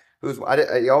that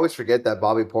I always forget that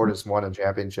Bobby Portis won a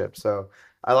championship. So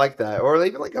I like that. Or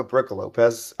even like a Brook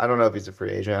Lopez. I don't know if he's a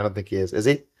free agent. I don't think he is. Is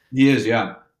he? He is,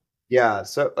 yeah, Yeah.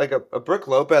 So like a Brook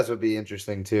Lopez would be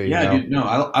interesting too, you yeah, know? dude. No,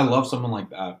 I love someone like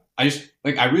that. I just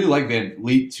like I really like Van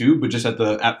Vliet too, but just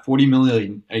at 40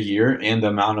 million a year and the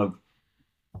amount of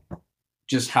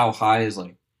just how high is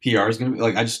like PR is going to be.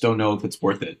 Like I just don't know if it's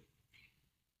worth it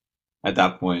at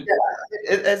that point.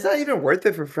 Is that even worth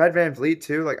it for Fred Van Vliet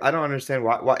too? Like I don't understand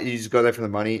why you just go there for the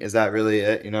money. Is that really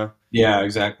it, you know? Yeah,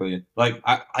 exactly. Like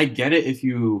I get it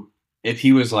if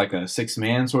he was like a six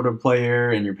man sort of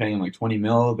player and you're paying him like 20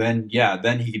 mil, then yeah,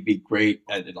 then he could be great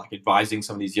at like advising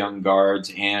some of these young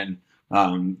guards and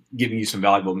giving you some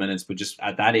valuable minutes. But just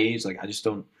at that age, like I just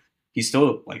don't. He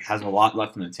still like has a lot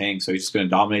left in the tank, so he's just going to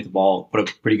dominate the ball, put up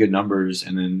pretty good numbers,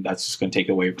 and then that's just going to take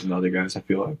away from the other guys. I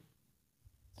feel like.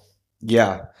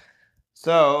 Yeah.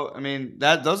 So, I mean,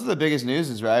 that those are the biggest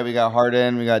newses, right? We got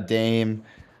Harden, we got Dame.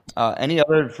 Any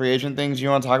other free agent things you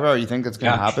want to talk about or you think that's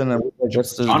going to Yeah, happen?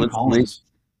 Just as John Collins.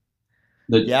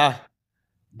 The yeah,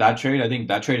 that trade, I think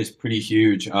that trade is pretty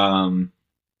huge.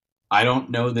 I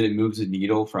don't know that it moves the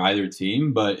needle for either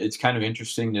team, but it's kind of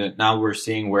interesting that now we're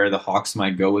seeing where the Hawks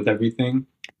might go with everything,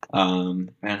 and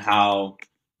how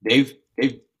they've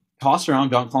tossed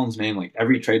around John Collins' name like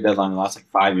every trade deadline in the last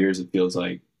like 5 years. It feels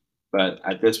like, but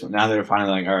at this point now they're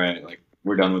finally like, all right, like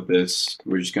we're done with this.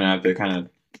 We're just gonna have to kind of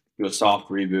do a soft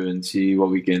reboot and see what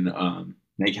we can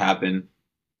make happen.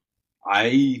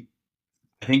 I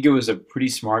I think it was a pretty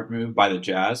smart move by the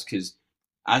Jazz because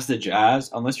as the Jazz,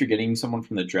 unless you're getting someone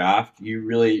from the draft, you're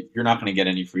not going to get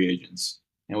any free agents,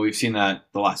 and we've seen that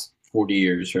the last 40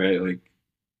 years, right? Like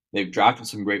they've drafted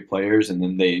some great players, and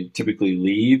then they typically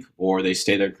leave or they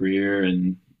stay their career,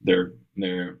 and they're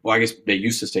well, I guess they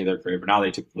used to stay their career, but now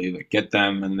they typically like get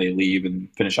them and they leave and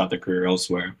finish out their career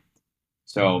elsewhere.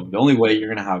 So the only way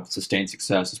you're going to have sustained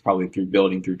success is probably through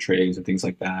building through trades and things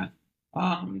like that.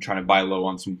 Trying to buy low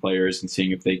on some players and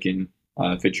seeing if they can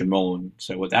fit your mold.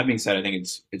 So with that being said, I think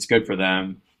it's good for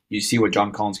them. You see what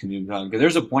John Collins can do because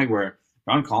there's a point where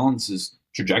John Collins'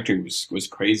 trajectory was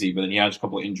crazy, but then he had a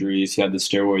couple of injuries. He had the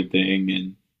steroid thing,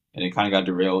 and it kind of got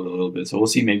derailed a little bit. So we'll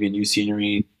see maybe a new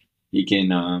scenery. It can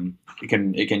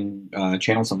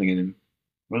channel something in him.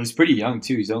 Well, he's pretty young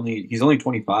too. He's only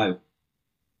 25.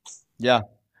 yeah.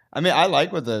 I mean, I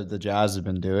like what the Jazz have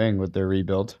been doing with their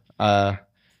rebuild. I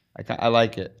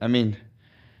like it. I mean,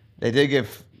 they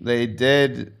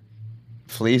did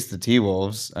fleece the T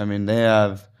Wolves. I mean, they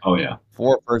have Oh yeah.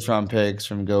 four first round picks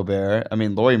from Gobert. I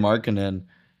mean, Lauri Markkinen.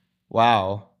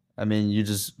 Wow. I mean, you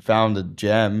just found a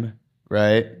gem,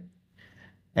 right?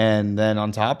 And then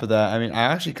on top of that, I mean, I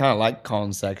actually kind of like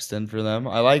Colin Sexton for them.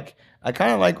 I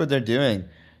kind of like what they're doing.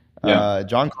 Yeah,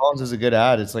 John Collins is a good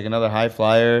ad. It's like another high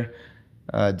flyer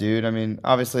dude. I mean,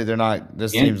 obviously they're not.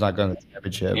 This and team's not going to the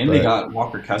championship, they but got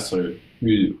Walker Kessler, who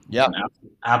was yeah,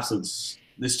 an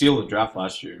they steal the draft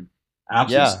last year.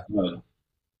 Absolute yeah. stud.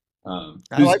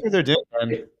 I Who's like what they're doing,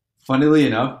 man. funnily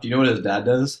enough, do you know what his dad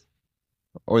does?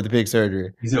 Or the big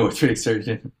surgery. He's an orthopedic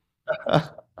surgeon.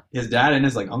 His dad and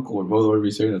his like uncle were both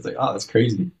orthopedic surgeons. It's like, oh, that's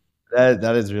crazy.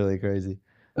 That is really crazy.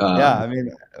 Yeah, Um, I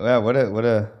mean, yeah, what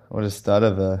a stud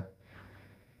of a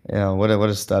what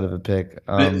a stud of a pick.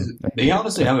 they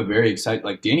honestly have a very exciting,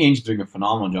 like Danny Ainge's doing a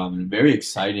phenomenal job and a very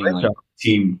exciting Great like job.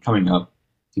 team coming up.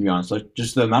 To be honest, like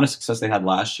just the amount of success they had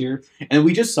last year, and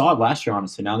we just saw it last year.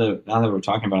 Honestly, now that we're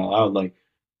talking about it out loud, like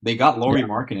they got Laurie Yeah,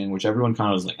 Markkinen, which everyone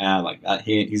kind of was like, like that.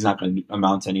 He's not going to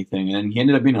amount to anything, and he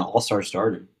ended up being an all-star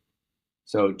starter.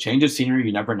 So change of scenery,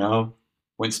 you never know.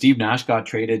 When Steve Nash got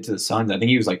traded to the Suns, I think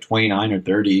he was like 29 or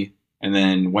 30, and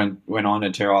then went on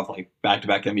to tear off like back to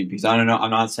back MVPs. I don't know. I'm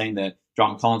not saying that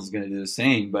John Collins is going to do the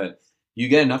same, but you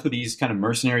get enough of these kind of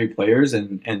mercenary players,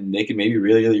 and they can maybe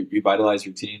really revitalize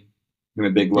your team in a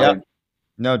big yeah, way.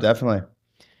 no, definitely.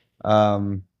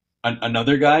 Um,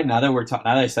 Another guy. Now that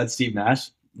I said Steve Nash,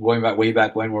 going back way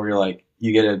back when, where you're like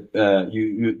you get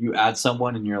you add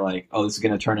someone and you're like, oh, this is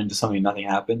going to turn into something. Nothing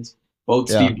happens.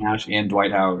 Both yeah. Steve Nash and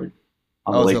Dwight Howard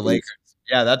on the Oh, to the Lakers, Lakers.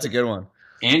 Yeah, that's a good one.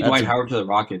 and That's Dwight a Howard to the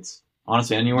Rockets.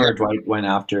 Honestly, yeah. anywhere Dwight went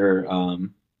after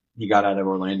he got out of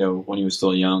Orlando when he was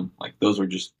still young, like those were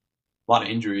just a lot of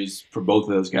injuries for both of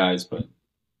those guys, but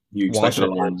you expected a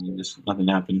Washington. lot and just nothing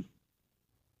happened.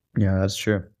 Yeah, that's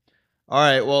true. All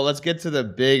right, well, let's get to the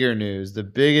bigger news. The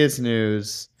biggest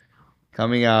news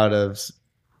coming out of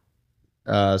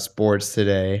sports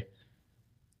today.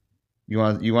 You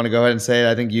want to go ahead and say it?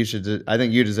 I think you should. I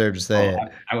think you deserve to say Oh,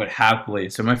 it. I would happily.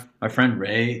 So my friend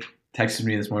Ray texted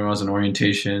me this morning when I was in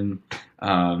orientation.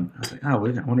 I was like, oh,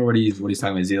 I wonder what he's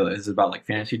talking about. Is it about like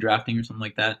fantasy drafting or something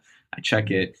like that? I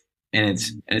check it, and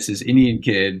it's this Indian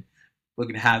kid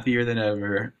looking happier than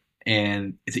ever,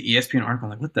 and it's an ESPN article. I'm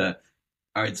like, what the?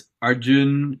 All right, it's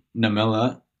Arjun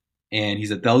Namela, and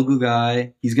he's a Telugu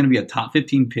guy. He's going to be a top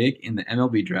 15 pick in the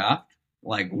MLB draft.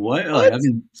 Like what? Like What? I've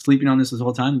been sleeping on this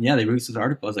whole time. Yeah, they released this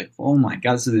article. I was like, oh my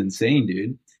god, this is insane,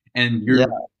 dude. And Yeah,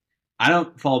 I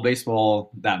don't follow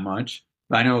baseball that much,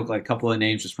 but I know like a couple of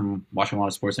names just from watching a lot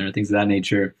of sports and things of that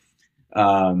nature.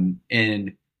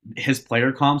 And his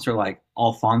player comps are like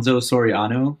Alfonso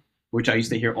Soriano, which I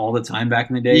used to hear all the time back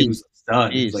in the day. He was beast, a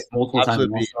stud. He was like beast, multiple time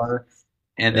absolute All beast. Star.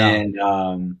 And Yeah,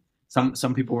 then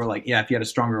some people were like, yeah, if he had a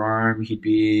stronger arm, he'd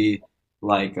be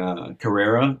like Carlos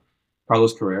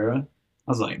Carrera.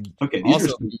 I was like, okay, these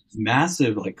are also some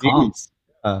massive like comps.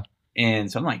 beast.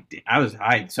 And so I'm like, I was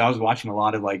hyped. So I was watching a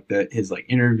lot of like his like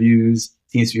interviews.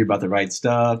 Seems to be about the right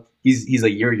stuff. He's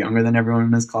a year younger than everyone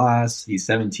in his class. He's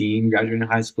 17, graduating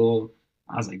high school.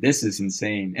 I was like, this is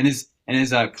insane. And his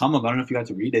come up, I don't know if you got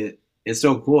to read it. It's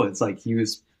so cool. It's like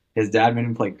his dad made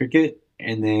him play cricket,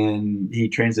 and then he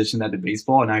transitioned that to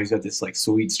baseball, and now he's got this like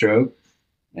sweet stroke.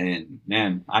 And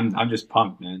man, I'm just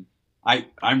pumped, man.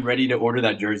 I'm ready to order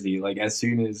that jersey. Like as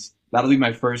soon as that'll be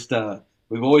my first.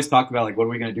 We've always talked about like what are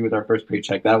we gonna do with our first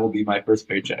paycheck. That will be my first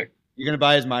paycheck. You're gonna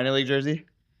buy his minor league jersey?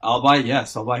 I'll buy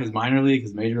his minor league,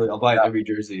 his major league. I'll buy every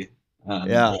jersey.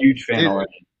 Yeah, Huge fan dude.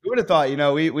 already. Who would have thought?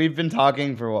 We've been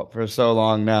talking for so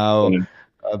long now.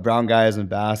 Brown guys in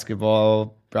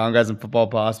basketball, brown guys in football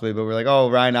possibly, but we're like,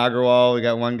 oh, Ryan Agarwal. We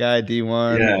got one guy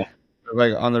D1. Yeah,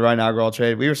 Like on the Ryan Agarwal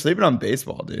trade. We were sleeping on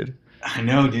baseball, dude. I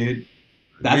know, dude.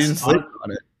 We didn't That's sleep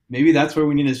on it. maybe that's where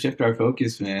we need to shift our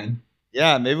focus, man.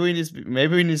 Yeah, maybe we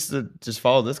need to just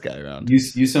follow this guy around.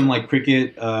 Use some like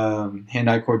cricket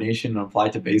hand-eye coordination and apply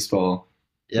it to baseball.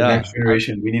 The Yeah, next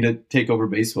generation, we need to take over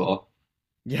baseball.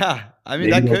 yeah. I mean,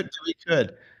 Maybe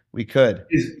we could.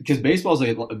 because baseball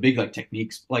is a big like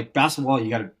techniques. Like basketball, you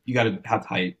gotta have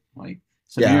height. Like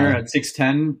Samir Yeah. at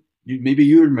 6'10", maybe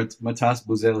you're Matas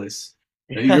Buzelis.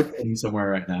 Maybe you're playing somewhere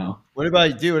right now. What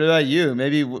about you? What about you?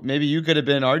 Maybe you could have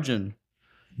been Arjun.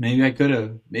 Maybe I could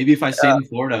have. Maybe if I stayed Yeah, in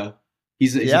Florida,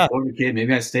 he's a yeah, Florida kid.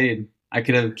 Maybe I stayed. I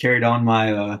could have carried on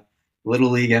my little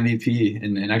league MVP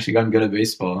and actually gotten good at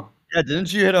baseball. yeah.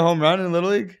 Didn't you hit a home run in Little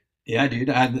League? Yeah, dude.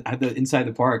 I had the inside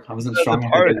the park. I wasn't That's the strong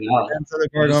enough to park. get it out. That's the I was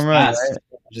park home just run, fast,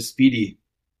 right? just speedy.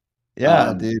 Yeah,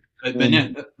 Um, dude. I but yeah,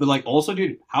 mean, but like also,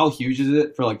 dude, how huge is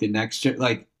it for like the next gen?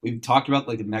 Like we've talked about,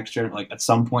 like the next gen. Like at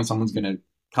some point, someone's gonna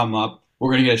come up.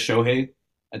 We're gonna get a Shohei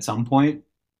at some point,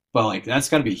 but like that's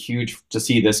got to be huge to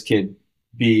see this kid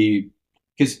be.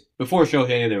 Because before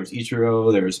Shohei, there was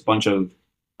Ichiro, there was a bunch of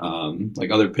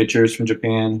like other pitchers from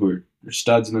Japan who were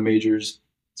studs in the majors.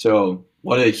 So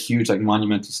what a huge like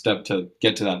monumental step to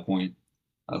get to that point,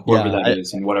 whoever yeah. that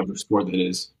is and whatever sport that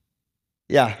is.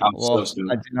 Yeah, I'm so well,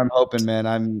 stoked. I'm hoping,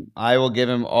 man. I will give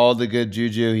him all the good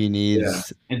juju he Yeah.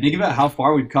 needs. And think about how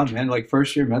far we've come, man. Like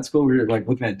first year med school, we were like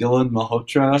looking at Dylan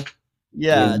Malhotra,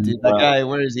 Yeah, and dude, that guy,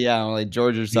 where is he at? Like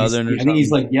Georgia Southern or I think he's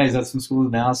something? like, yeah, he's at some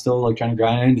schools now, still like trying to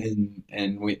grind.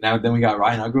 And we now then we got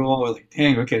Ryan Uggarwal. We're like,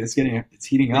 dang, okay, it's heating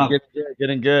Getting up. good,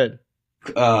 getting good.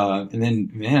 And then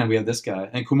man, we have this guy.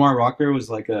 And Kumar Rocker was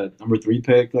like a number 3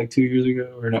 pick like 2 years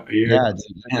ago or no, a year. Yeah,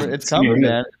 dude, Man, it's it's gonna be coming,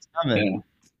 real. man. It's coming.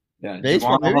 Yeah, yeah.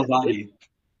 Baseball, maybe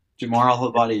Jamar Al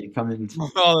Habadi coming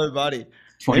oh, buddy.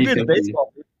 Maybe it's 2050.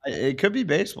 baseball. It could be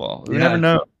baseball. We never Yeah.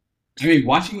 know. I mean,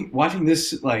 watching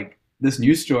this like this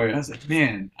news story, I was like,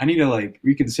 man, I need to like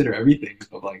reconsider everything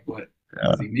of like what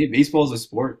Yeah, maybe baseball is a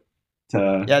sport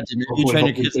to yeah, dude. Maybe you train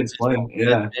your hopefully kids in kids play. baseball.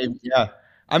 Yeah, Yeah.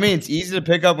 I mean, it's easy to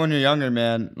pick up when you're younger,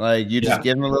 man. Like you just yeah.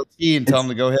 give them a little tea and tell them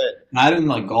It's to go hit. not in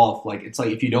like golf. Like it's like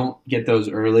if you don't get those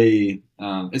early,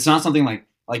 it's not something like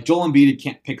Joel Embiid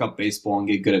can't pick up baseball and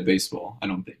get good at baseball. I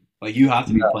don't think. Like you have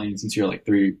to be No. playing since you're like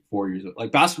 3, 4 years old.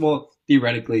 Like basketball,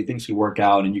 theoretically, things could work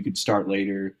out and you could start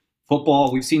later.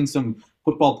 Football, we've seen some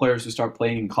football players who start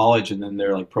playing in college and then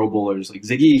they're like Pro Bowlers. Like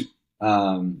Ziggy,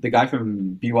 the guy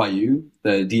from BYU,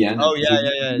 the DN. Oh yeah,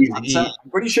 Ziggy, yeah, Ziggy yeah. Ansah,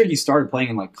 I'm pretty sure he started playing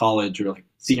in like college or like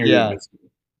senior year of Yeah, high school,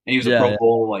 and he was a yeah, Pro yeah,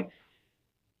 Bowl like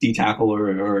D tackle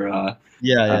or yeah,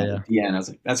 yeah, yeah. DN. I was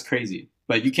like, that's crazy,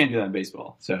 but you can't do that in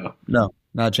baseball. No,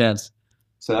 not a chance.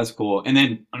 So that's cool. And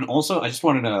then and also, I just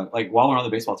wanted to like while we're on the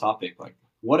baseball topic, like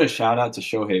what a shout out to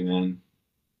Shohei, man.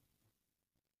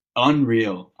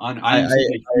 Unreal. I'm such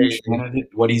a huge I fan of it,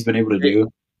 what he's been able to it,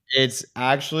 do. it's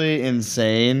actually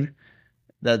insane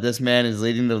that this man is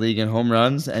leading the league in home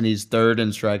runs and he's third in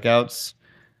strikeouts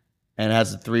and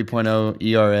has a 3.0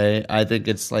 ERA. I think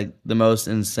it's like the most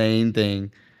insane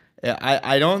thing.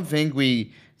 I don't think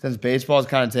since baseball's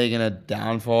kind of taken a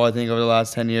downfall, I think over the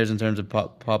last 10 years in terms of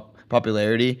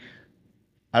popularity,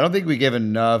 I don't think we give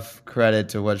enough credit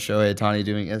to what Shohei Ohtani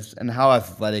doing is and how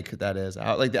athletic that is.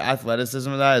 Like the athleticism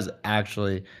of that is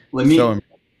actually Let so me impressive.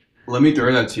 let me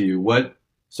throw that to you.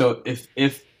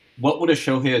 If what would a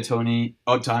Shohei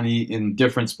Otani in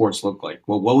different sports look like?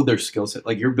 Well, what would their skill set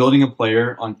like? You're building a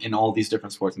player on in all these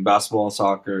different sports, in basketball,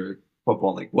 soccer,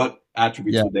 football. Like, what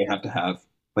attributes Yeah. would they have to have?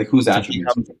 Like, whose To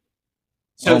attributes? become,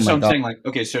 So, oh so my I'm God. saying like,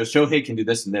 okay, so Shohei can do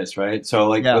this and this, right? So,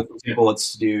 like, Yeah. for example,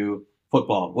 let's do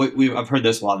football. I've heard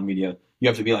this a lot in the media. You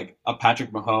have to be like a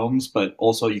Patrick Mahomes, but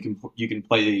also you can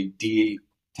play D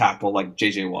tackle like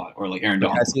J.J. Watt or like Aaron Okay,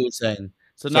 I Donald. see what you're saying.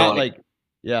 So So, not like, like,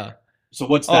 yeah. so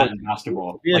what's Oh, that in to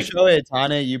basketball? be a Like, Shohei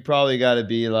Ohtani, you probably got to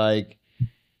be like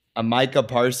a Micah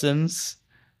Parsons,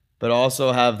 but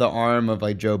also have the arm of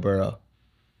like Joe Burrow.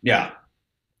 yeah,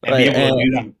 and be Like, able to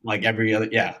do that like every other.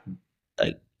 Yeah,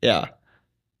 yeah. Like,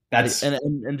 that's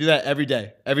and do that every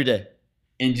day, every day.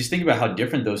 and just think about how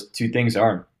different those two things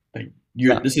are. Like,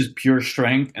 you're Yeah, this is pure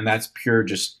strength, and that's pure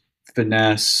just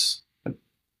finesse.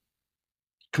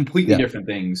 Completely yeah, different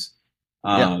things.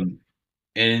 yeah. Um,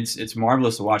 and it's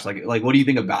marvelous to watch. Like what do you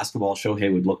think a basketball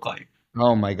Shohei would look like?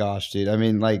 Oh my gosh, dude. I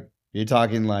mean, like you're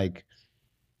talking like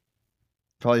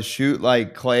probably shoot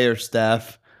like Clay or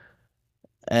Steph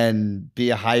and be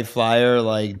a high flyer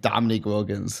like Dominique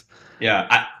Wilkins.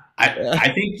 Yeah,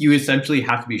 I think you essentially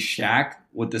have to be Shaq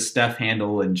with the Steph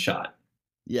handle and shot.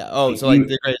 Yeah. Oh, Like so like you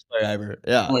the greatest player ever.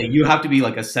 Yeah. like you have to be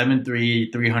like a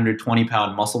 7'3", 320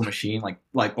 pound muscle machine,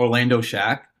 like Orlando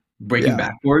Shaq, breaking Yeah.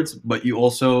 backboards, but you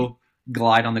also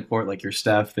glide on the court like your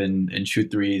Steph and shoot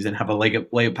threes and have a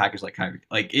layup package like Kyrie.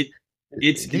 Like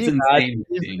it's Can you imagine?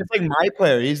 insane seeing. It's like my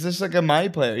player. He's just like a my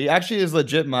player. He actually is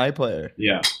legit my player.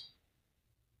 Yeah.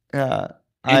 Yeah.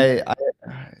 And I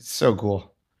it's so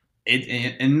cool.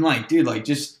 and like dude, like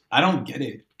just I don't get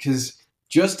it because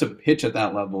just to pitch at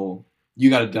that level, you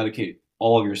got to dedicate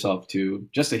all of yourself to.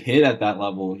 Just to hit at that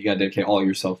level, you got to dedicate all of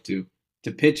yourself to.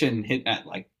 To pitch and hit at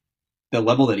like the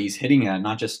level that he's hitting at,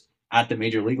 not just at the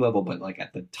major league level, but like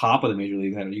at the top of the major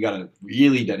league level, you got to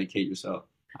really dedicate yourself.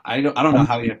 I don't know Um,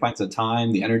 how he finds the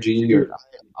time, the energy, dude, or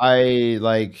I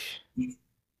like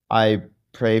I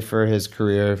pray for his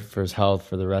career, for his health,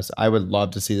 for the rest. I would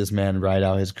love to see this man ride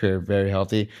out his career very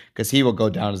healthy because he will go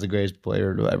down as the greatest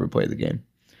player to ever play the game.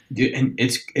 dude. And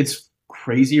it's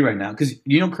crazy right now because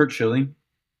you know Kurt Schilling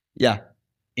Yeah.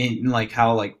 and like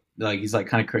how like he's like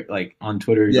kind of like on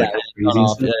Twitter, he's Yeah. like kind of Gone crazy and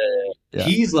off. stuff. Yeah.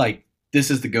 He's like,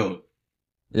 this is the goat.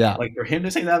 Yeah. Like for him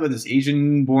to say that with this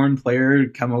Asian born player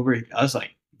come over, I was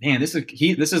like, man, this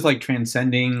is like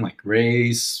transcending like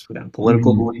race,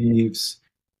 political Mhm. beliefs,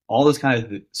 all this kind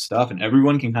of stuff, and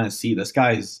everyone can kind of see this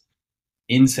guy's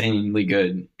insanely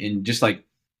good, and just like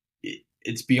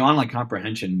it's beyond like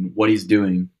comprehension what he's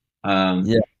doing. Um,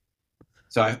 Yeah.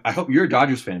 so I hope you're a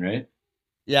Dodgers fan, right?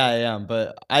 Yeah, I am.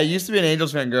 But I used to be an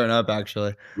Angels fan growing up,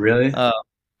 actually. Really? Uh,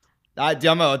 I'm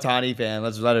a Otani fan.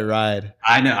 Let's let it ride.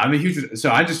 I know. I'm a huge.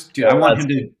 So I just, dude, I Oh, want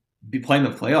that's him to be playing the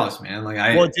playoffs, man. Like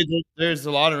well, dude. There's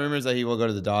a lot of rumors that he will go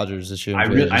to the Dodgers this year in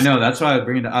free I agency. know that's why I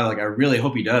bring it. I really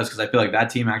hope he does because I feel like that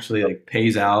team actually like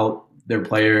pays out their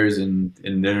players and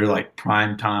they're like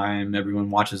prime time. Everyone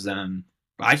watches them.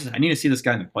 But I need to see this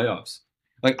guy in the playoffs.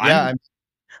 Like Yeah,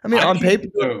 I mean, I'm on tuned paper,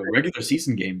 into the regular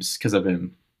season games because of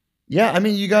him. yeah. I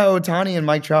mean, you got Otani and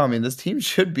Mike Trout. I mean, this team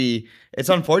should be. It's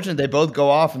unfortunate they both go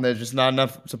off and there's just not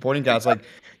enough supporting cast. Like,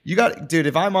 you got, dude.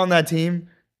 If I'm on that team,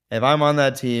 and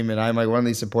I'm like one of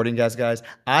these supporting cast guys,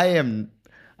 I am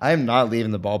not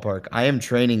leaving the ballpark. I am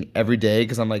training every day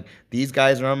because I'm like, these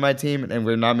guys are on my team and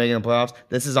we're not making the playoffs.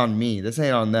 This is on me. This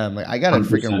ain't on them. Like, I gotta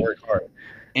freaking 100%. work hard.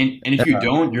 And if you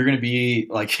don't, you're gonna be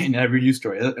like in every news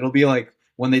story. It'll be like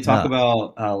when they talk Yeah.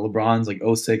 about LeBron's like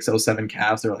 '06, '07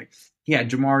 Cavs. They're like he had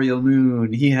Jamario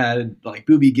Moon, he had like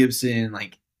Boobie Gibson,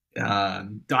 like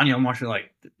Daniel Marshall.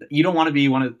 Like you don't want to be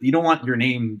you don't want your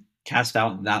name cast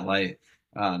out in that light.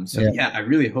 So Yeah. yeah, I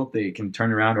really hope they can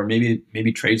turn around or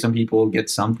maybe trade some people, get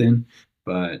something.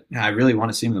 But yeah, I really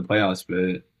want to see him in the playoffs.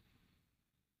 But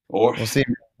or We'll see.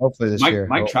 Hopefully this year.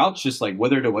 Mike Trout's just like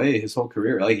withered away his whole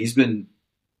career. Like he's been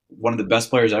one of the best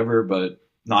players ever, but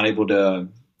not able to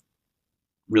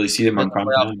really see them In on the prime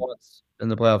playoffs time. once. In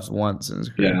the playoffs once in his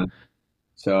career. Yeah.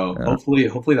 So Yeah.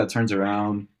 hopefully that turns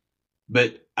around.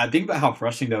 But I think about how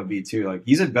frustrating that would be too. Like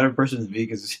he's a better person than me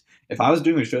because if I was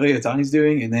doing what Shirley Itani's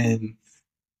doing, and then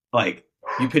like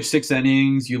you pitch 6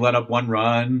 innings, you let up 1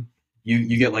 run,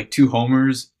 you get like 2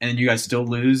 homers, and you guys still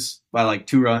lose by like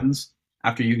 2 runs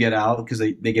after you get out because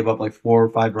they give up like 4 or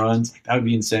 5 runs. That would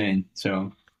be insane.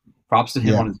 So props to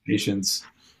him Yeah. on his patience.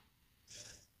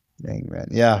 Dang, man.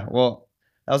 Yeah. Well,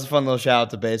 that was a fun little shout out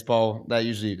to baseball.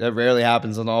 That rarely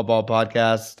happens on the All Ball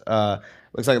podcast.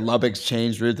 Looks like Lubbock's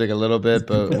changed route like a little bit,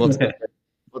 but we'll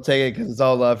take it because it's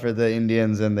all love for the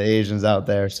Indians and the Asians out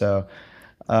there. So,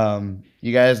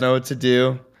 you guys know what to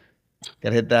do.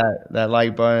 Gotta hit that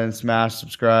like button, smash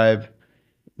subscribe.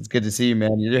 It's good to see you,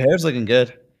 man. Your hair's looking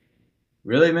good.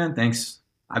 Really, man? Thanks.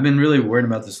 I've been really worried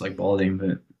about this like balding,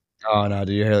 but Oh no,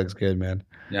 dude, your hair looks good, man.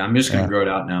 yeah, I'm just gonna Yeah, grow it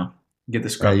out now. Get the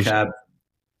yeah, scrub cap,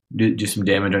 do some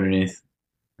damage underneath.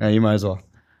 yeah, you might as well.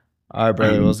 All right,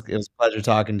 brother. All It was a pleasure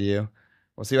talking to you.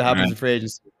 We'll see what happens right. in free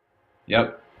agency.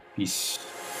 Yep. Peace.